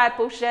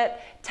discipleship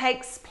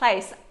takes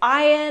place.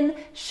 Iron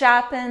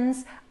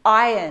sharpens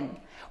iron.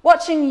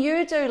 Watching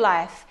you do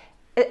life,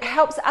 it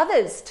helps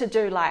others to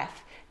do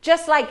life.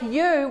 Just like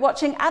you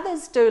watching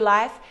others do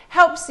life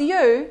helps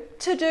you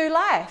to do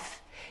life.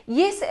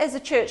 Yes, as a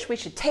church, we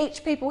should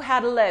teach people how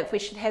to live. We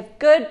should have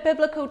good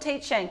biblical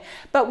teaching.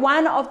 But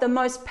one of the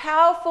most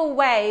powerful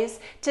ways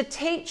to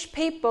teach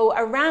people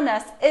around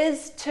us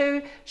is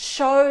to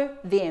show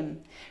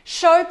them.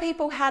 Show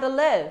people how to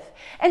live.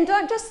 And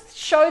don't just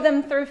show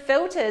them through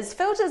filters.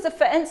 Filters are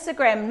for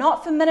Instagram,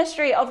 not for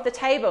ministry of the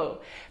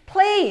table.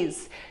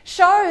 Please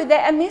show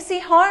that a messy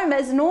home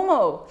is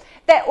normal.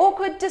 That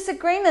awkward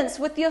disagreements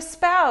with your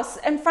spouse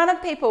in front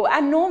of people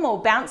are normal.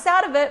 Bounce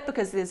out of it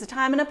because there's a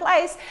time and a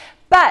place.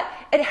 But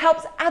it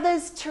helps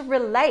others to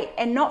relate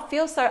and not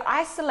feel so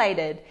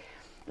isolated.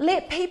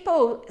 Let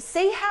people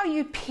see how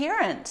you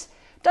parent.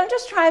 Don't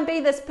just try and be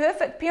this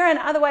perfect parent,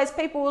 otherwise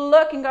people will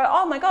look and go,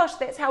 oh my gosh,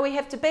 that's how we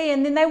have to be,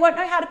 and then they won't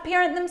know how to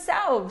parent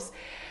themselves.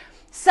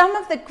 Some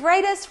of the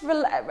greatest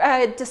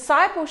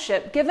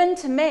discipleship given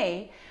to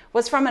me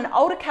was from an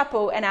older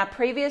couple in our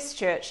previous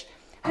church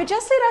who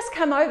just let us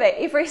come over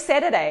every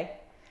Saturday.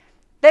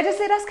 They just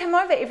let us come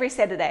over every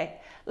Saturday.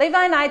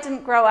 Levi and I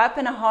didn't grow up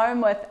in a home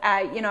with,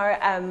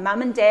 a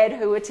mum and dad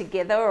who were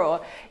together,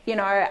 or,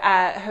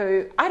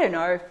 who, I don't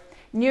know,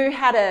 knew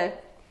how to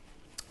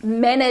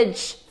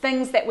manage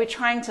things that we're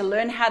trying to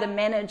learn how to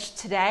manage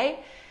today.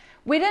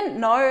 We didn't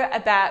know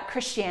about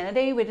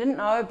Christianity. We didn't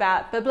know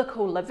about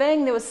biblical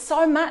living. There was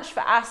so much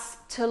for us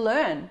to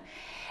learn.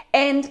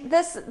 And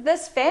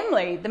this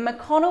family, the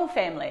McConnell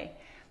family,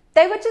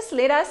 they would just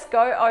let us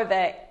go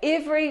over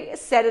every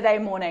Saturday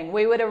morning.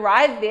 We would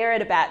arrive there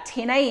at about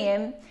 10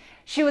 a.m.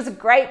 She was a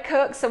great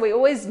cook, so we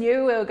always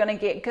knew we were going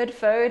to get good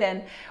food.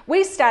 And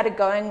we started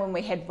going when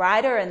we had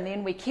Ryder, and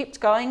then we kept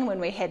going when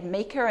we had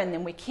Mika, and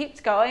then we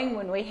kept going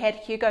when we had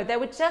Hugo. They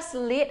would just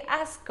let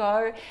us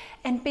go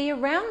and be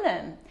around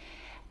them.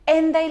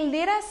 And they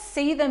let us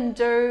see them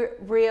do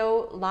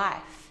real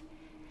life.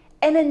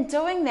 And in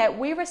doing that,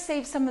 we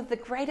received some of the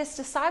greatest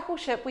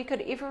discipleship we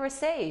could ever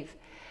receive.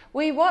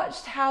 We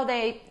watched how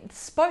they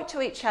spoke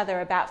to each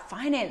other about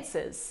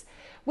finances.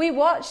 We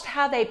watched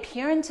how they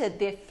parented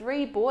their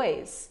 3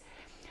 boys.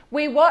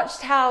 We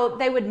watched how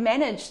they would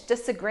manage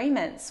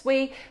disagreements.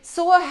 We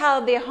saw how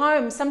their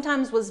home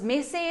sometimes was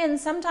messy and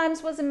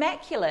sometimes was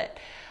immaculate.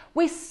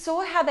 We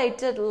saw how they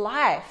did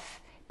life,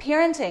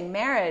 parenting,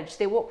 marriage,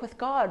 their walk with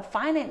God,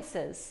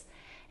 finances.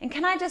 And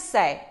can I just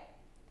say,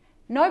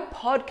 no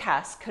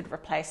podcast could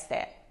replace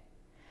that.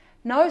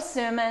 No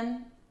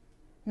sermon,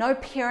 no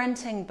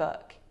parenting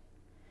book.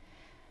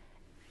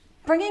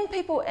 Bringing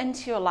people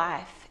into your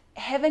life,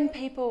 having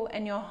people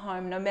in your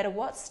home, no matter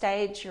what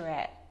stage you're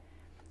at,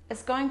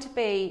 is going to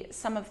be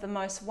some of the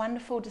most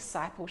wonderful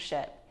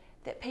discipleship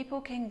that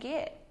people can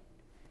get.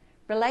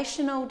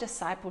 Relational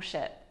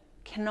discipleship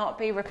cannot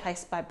be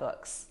replaced by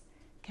books,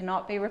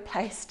 cannot be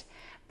replaced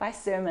by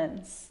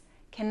sermons,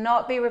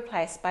 cannot be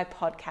replaced by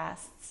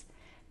podcasts.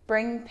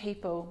 Bring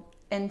people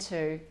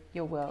into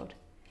your world.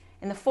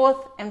 And the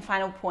fourth and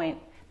final point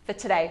for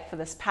today, for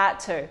this part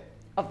 2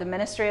 of the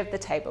ministry of the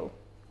table,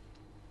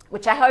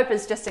 which I hope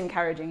is just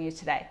encouraging you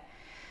today.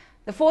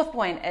 The fourth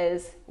point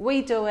is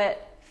we do it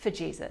for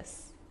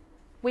Jesus.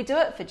 We do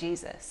it for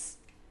Jesus.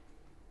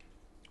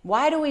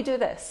 Why do we do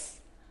this?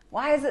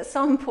 Why is it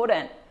so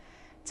important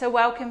to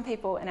welcome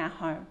people in our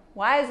home?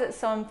 Why is it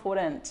so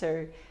important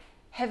to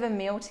have a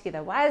meal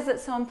together? Why is it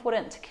so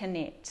important to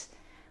connect?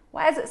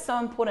 Why is it so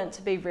important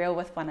to be real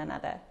with one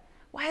another?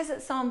 Why is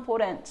it so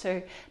important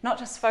to not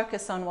just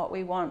focus on what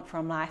we want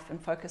from life and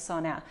focus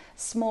on our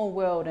small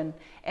world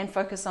and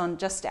focus on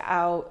just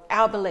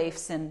our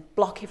beliefs and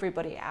block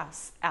everybody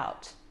else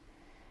out?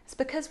 It's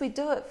because we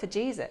do it for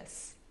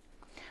Jesus.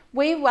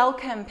 We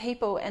welcome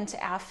people into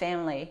our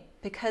family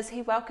because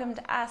he welcomed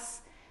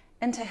us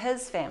into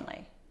his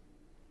family.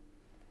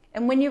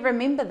 And when you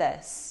remember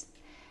this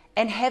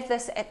and have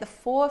this at the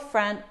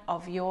forefront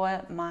of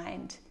your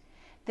mind,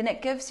 then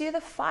it gives you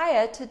the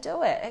fire to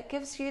do it. It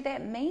gives you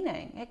that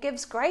meaning. It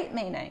gives great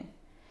meaning.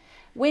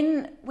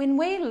 When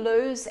we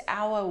lose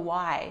our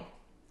why,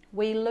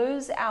 we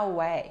lose our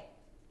way.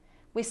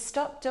 We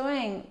stop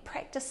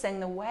practicing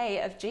the way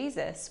of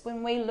Jesus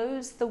when we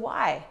lose the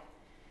why.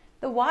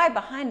 The why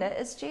behind it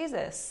is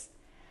Jesus.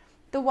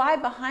 The why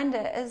behind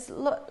it is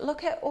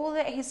look at all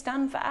that he's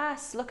done for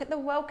us. Look at the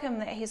welcome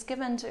that he's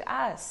given to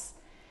us.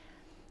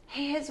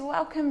 He has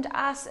welcomed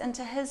us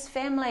into his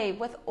family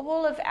with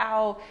all of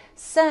our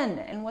sin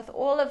and with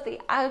all of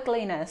the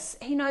ugliness.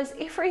 He knows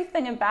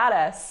everything about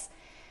us,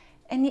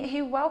 and yet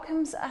he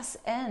welcomes us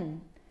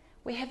in.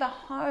 We have a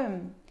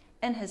home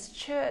in his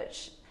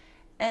church.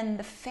 In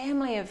the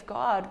family of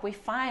God, we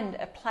find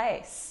a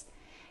place.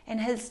 And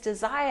his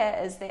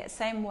desire is that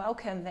same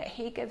welcome that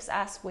he gives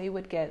us, we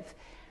would give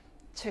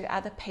to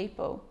other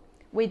people.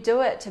 We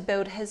do it to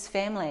build his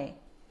family,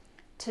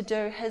 to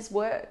do his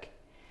work.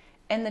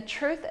 And the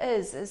truth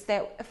is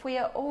that if we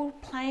are all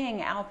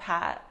playing our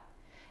part,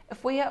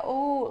 if we are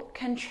all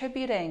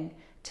contributing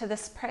to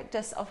this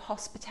practice of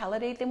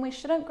hospitality, then we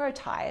shouldn't grow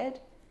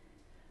tired.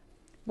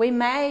 We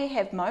may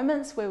have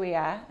moments where we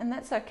are, and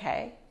that's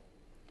okay.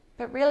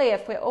 But really,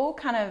 if we're all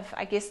kind of,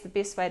 I guess the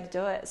best way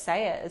to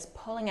say it is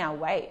pulling our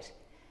weight.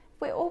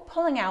 If we're all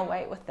pulling our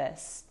weight with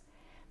this,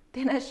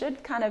 then it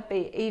should kind of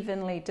be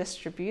evenly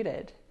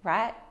distributed,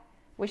 right?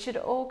 We should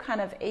all kind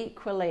of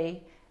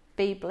equally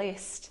be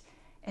blessed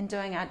in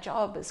doing our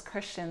job as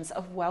Christians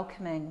of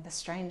welcoming the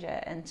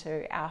stranger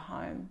into our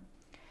home.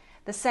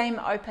 The same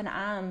open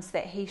arms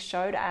that he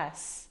showed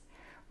us.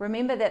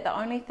 Remember that the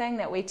only thing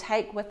that we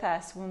take with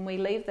us when we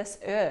leave this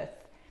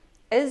earth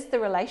is the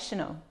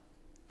relational.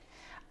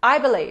 I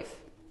believe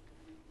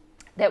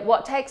that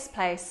what takes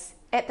place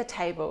at the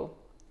table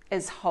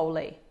is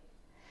holy.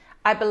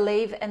 I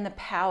believe in the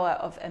power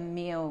of a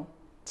meal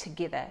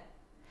together.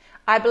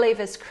 I believe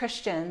as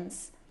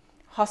Christians,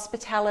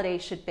 hospitality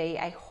should be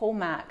a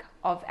hallmark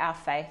of our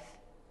faith.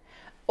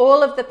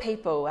 All of the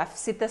people, I've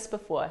said this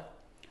before,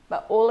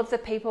 but all of the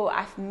people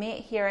I've met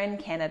here in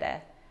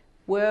Canada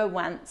were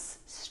once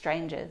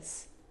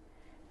strangers.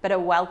 But a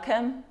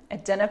welcome, a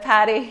dinner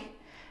party,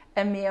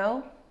 a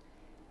meal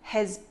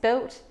has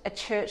built a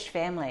church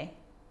family.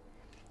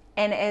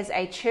 And as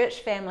a church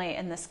family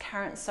in this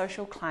current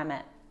social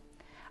climate,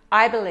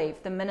 I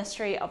believe the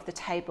ministry of the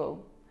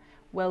table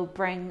will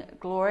bring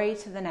glory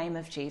to the name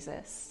of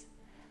Jesus,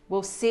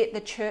 will set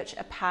the church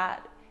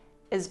apart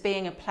as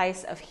being a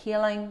place of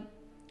healing,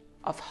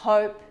 of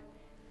hope,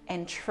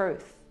 and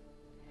truth.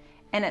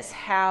 And it's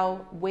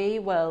how we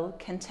will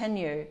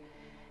continue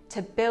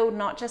to build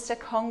not just a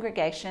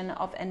congregation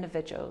of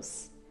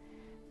individuals,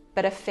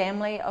 but a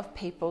family of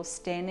people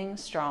standing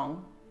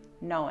strong,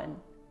 known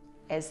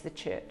as the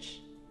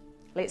church.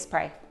 Let's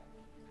pray.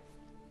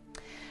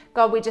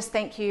 God, we just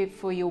thank you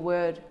for your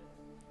word.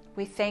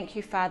 We thank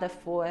you, Father,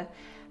 for,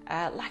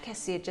 like I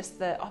said, just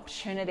the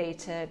opportunity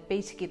to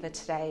be together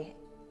today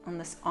on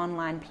this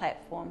online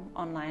platform,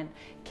 online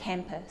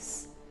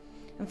campus.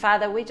 And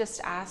Father, we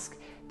just ask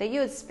that you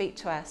would speak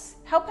to us.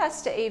 Help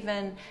us to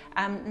even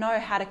know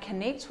how to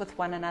connect with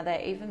one another,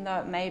 even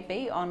though it may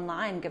be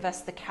online. Give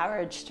us the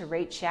courage to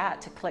reach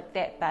out, to click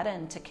that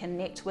button, to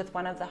connect with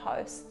one of the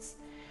hosts.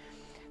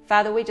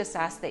 Father, we just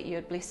ask that you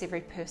would bless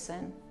every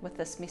person with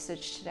this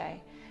message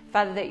today.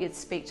 Father, that you'd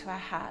speak to our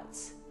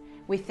hearts.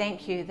 We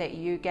thank you that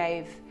you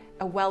gave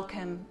a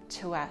welcome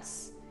to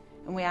us,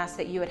 and we ask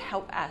that you would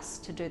help us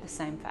to do the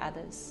same for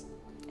others.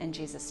 In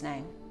Jesus'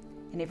 name.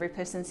 And every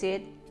person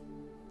said,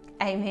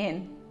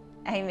 Amen.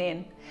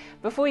 Amen.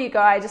 Before you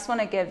go, I just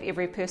want to give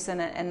every person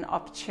an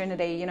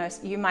opportunity. You know,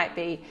 you might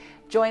be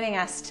joining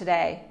us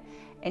today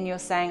and you're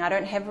saying, I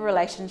don't have a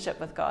relationship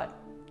with God.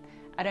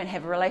 I don't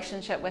have a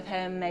relationship with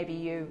him. Maybe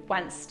you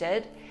once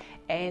did,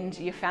 and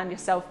you found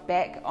yourself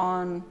back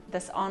on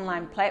this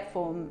online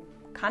platform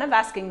kind of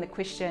asking the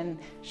question,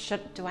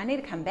 do I need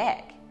to come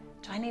back?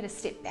 Do I need to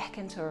step back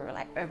into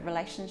a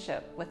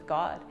relationship with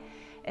God?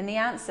 And the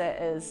answer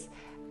is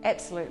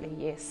absolutely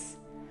yes.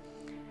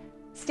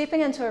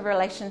 Stepping into a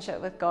relationship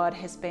with God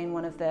has been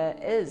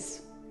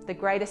is the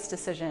greatest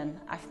decision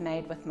I've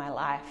made with my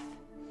life.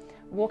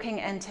 Walking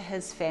into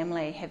his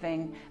family,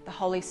 having the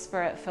Holy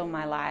Spirit fill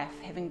my life,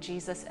 having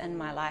Jesus in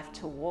my life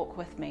to walk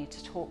with me,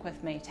 to talk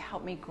with me, to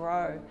help me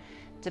grow,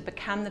 to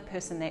become the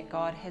person that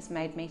God has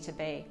made me to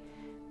be.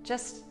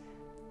 Just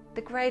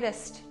the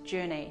greatest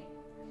journey.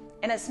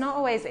 And it's not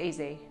always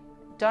easy.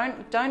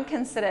 Don't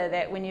consider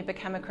that when you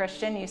become a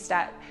Christian, you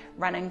start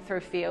running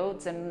through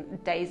fields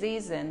and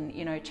daisies and,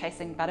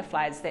 chasing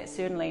butterflies. That's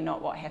certainly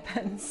not what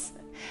happens.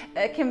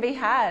 It can be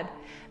hard.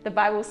 The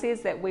Bible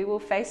says that we will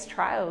face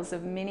trials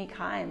of many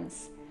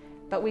kinds,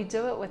 but we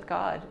do it with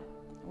God.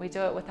 We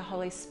do it with the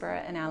Holy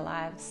Spirit in our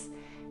lives.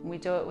 And we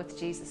do it with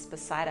Jesus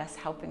beside us,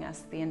 helping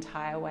us the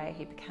entire way.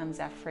 He becomes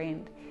our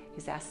friend.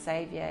 He's our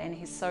Savior, and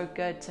he's so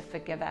good to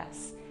forgive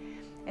us.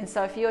 And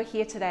so if you're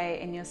here today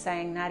and you're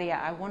saying, Nadia,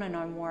 I want to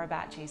know more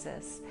about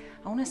Jesus.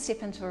 I want to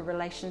step into a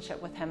relationship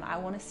with him. I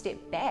want to step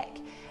back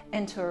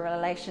into a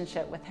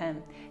relationship with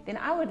him. Then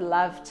I would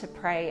love to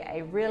pray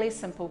a really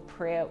simple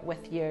prayer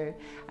with you.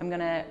 I'm going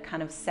to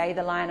kind of say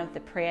the line of the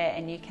prayer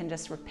and you can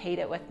just repeat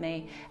it with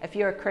me. If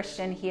you're a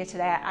Christian here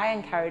today, I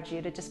encourage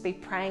you to just be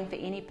praying for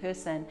any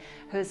person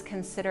who's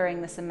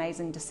considering this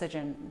amazing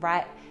decision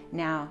right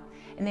now.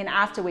 And then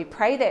after we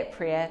pray that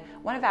prayer,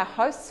 one of our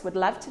hosts would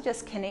love to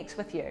just connect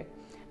with you.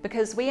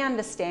 Because we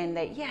understand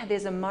that,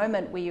 there's a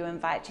moment where you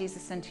invite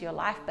Jesus into your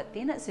life, but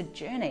then it's a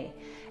journey.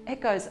 It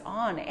goes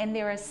on, and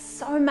there is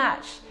so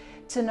much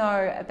to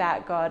know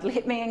about God.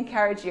 Let me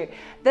encourage you.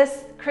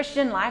 This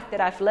Christian life that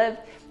I've lived,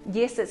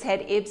 yes, it's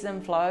had ebbs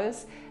and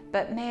flows,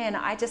 but man,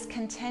 I just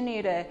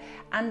continue to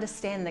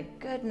understand the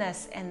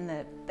goodness and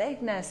the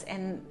bigness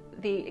and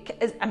the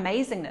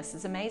amazingness.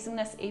 Is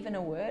amazingness even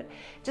a word?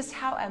 Just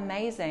how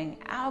amazing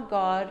our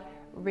God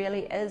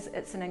really is.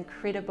 It's an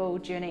incredible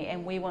journey,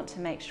 and we want to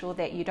make sure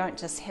that you don't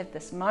just have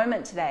this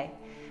moment today,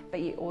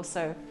 but you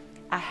also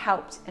are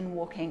helped in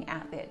walking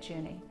out that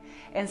journey.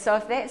 And so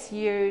if that's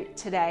you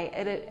today,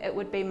 it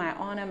would be my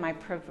honor, my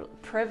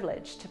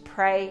privilege to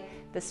pray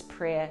this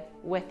prayer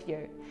with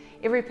you.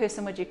 Every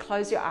person, would you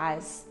close your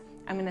eyes?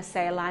 I'm going to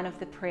say a line of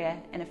the prayer,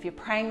 and if you're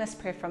praying this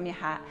prayer from your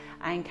heart,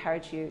 I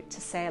encourage you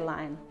to say a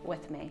line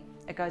with me.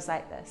 It goes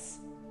like this.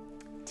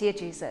 Dear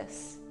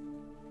Jesus,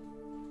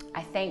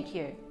 I thank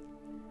you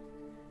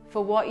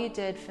for what you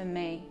did for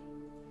me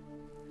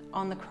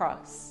on the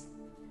cross.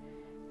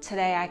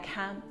 Today I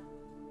come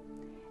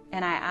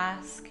and I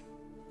ask,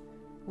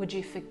 would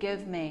you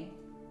forgive me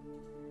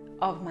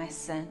of my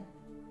sin?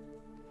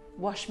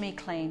 Wash me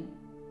clean,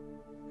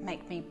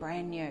 make me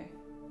brand new.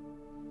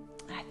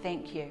 I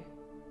thank you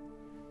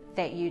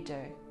that you do.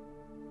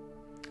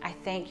 I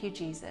thank you,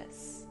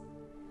 Jesus.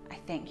 I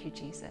thank you,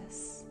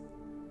 Jesus.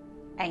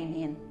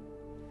 Amen.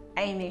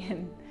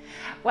 Amen.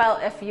 Well,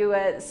 if you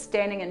were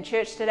standing in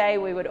church today,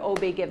 we would all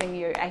be giving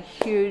you a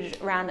huge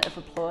round of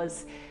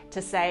applause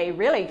to say,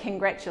 really,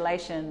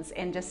 congratulations,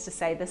 and just to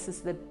say this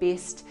is the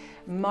best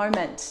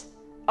moment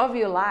of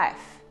your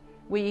life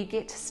where you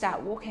get to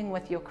start walking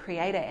with your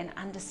Creator and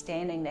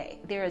understanding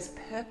that there is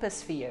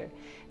purpose for you,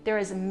 there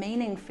is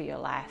meaning for your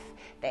life,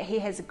 that He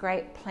has a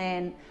great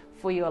plan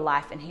for your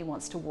life and He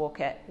wants to walk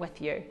it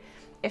with you.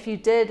 If you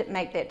did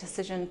make that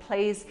decision,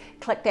 please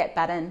click that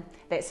button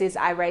that says,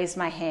 I raised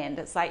my hand.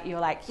 It's like you're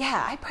like,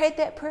 yeah, I prayed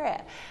that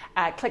prayer.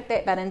 Click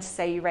that button to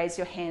say you raise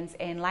your hands.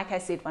 And like I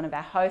said, one of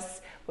our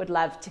hosts would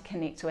love to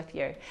connect with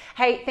you.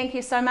 Hey, thank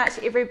you so much,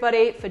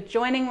 everybody, for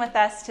joining with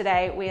us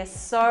today. We are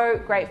so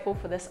grateful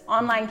for this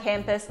online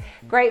campus.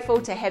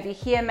 Grateful to have you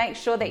here. Make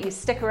sure that you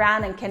stick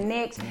around and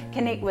connect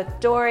with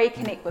Dory,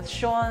 connect with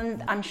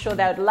Sean. I'm sure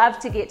they would love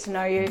to get to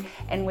know you.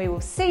 And we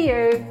will see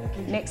you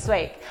next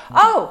week.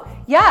 Oh,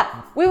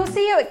 yeah, we will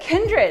see you at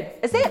Kindred.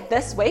 Is that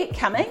this week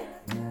coming?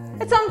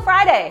 It's on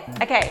Friday.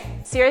 Okay,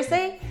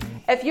 seriously?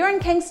 If you're in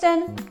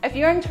Kingston, if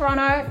you're in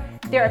Toronto,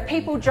 there are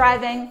people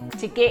driving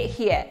to get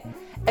here.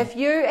 If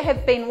you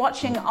have been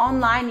watching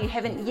online, you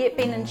haven't yet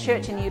been in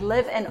church and you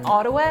live in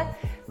Ottawa,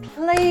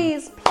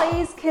 please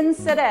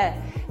consider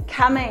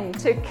coming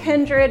to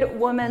Kindred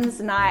Women's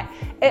Night.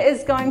 It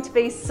is going to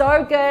be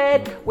so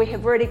good. We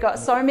have already got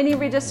so many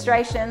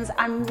registrations.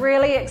 I'm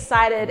really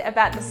excited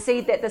about the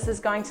seed that this is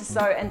going to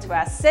sow into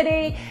our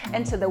city,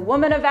 into the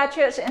women of our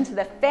church, into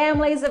the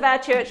families of our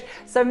church.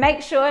 So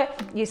make sure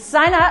you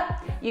sign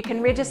up. You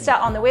can register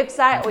on the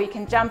website, or you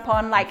can jump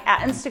on like our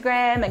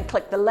Instagram and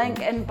click the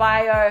link in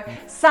bio.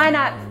 Sign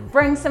up,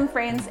 bring some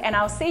friends, and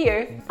I'll see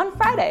you on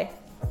Friday.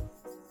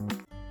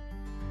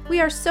 We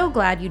are so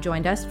glad you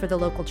joined us for the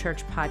Local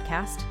Church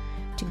podcast.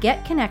 To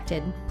get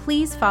connected,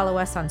 please follow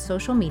us on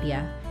social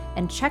media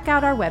and check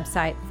out our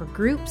website for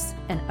groups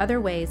and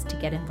other ways to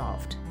get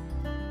involved.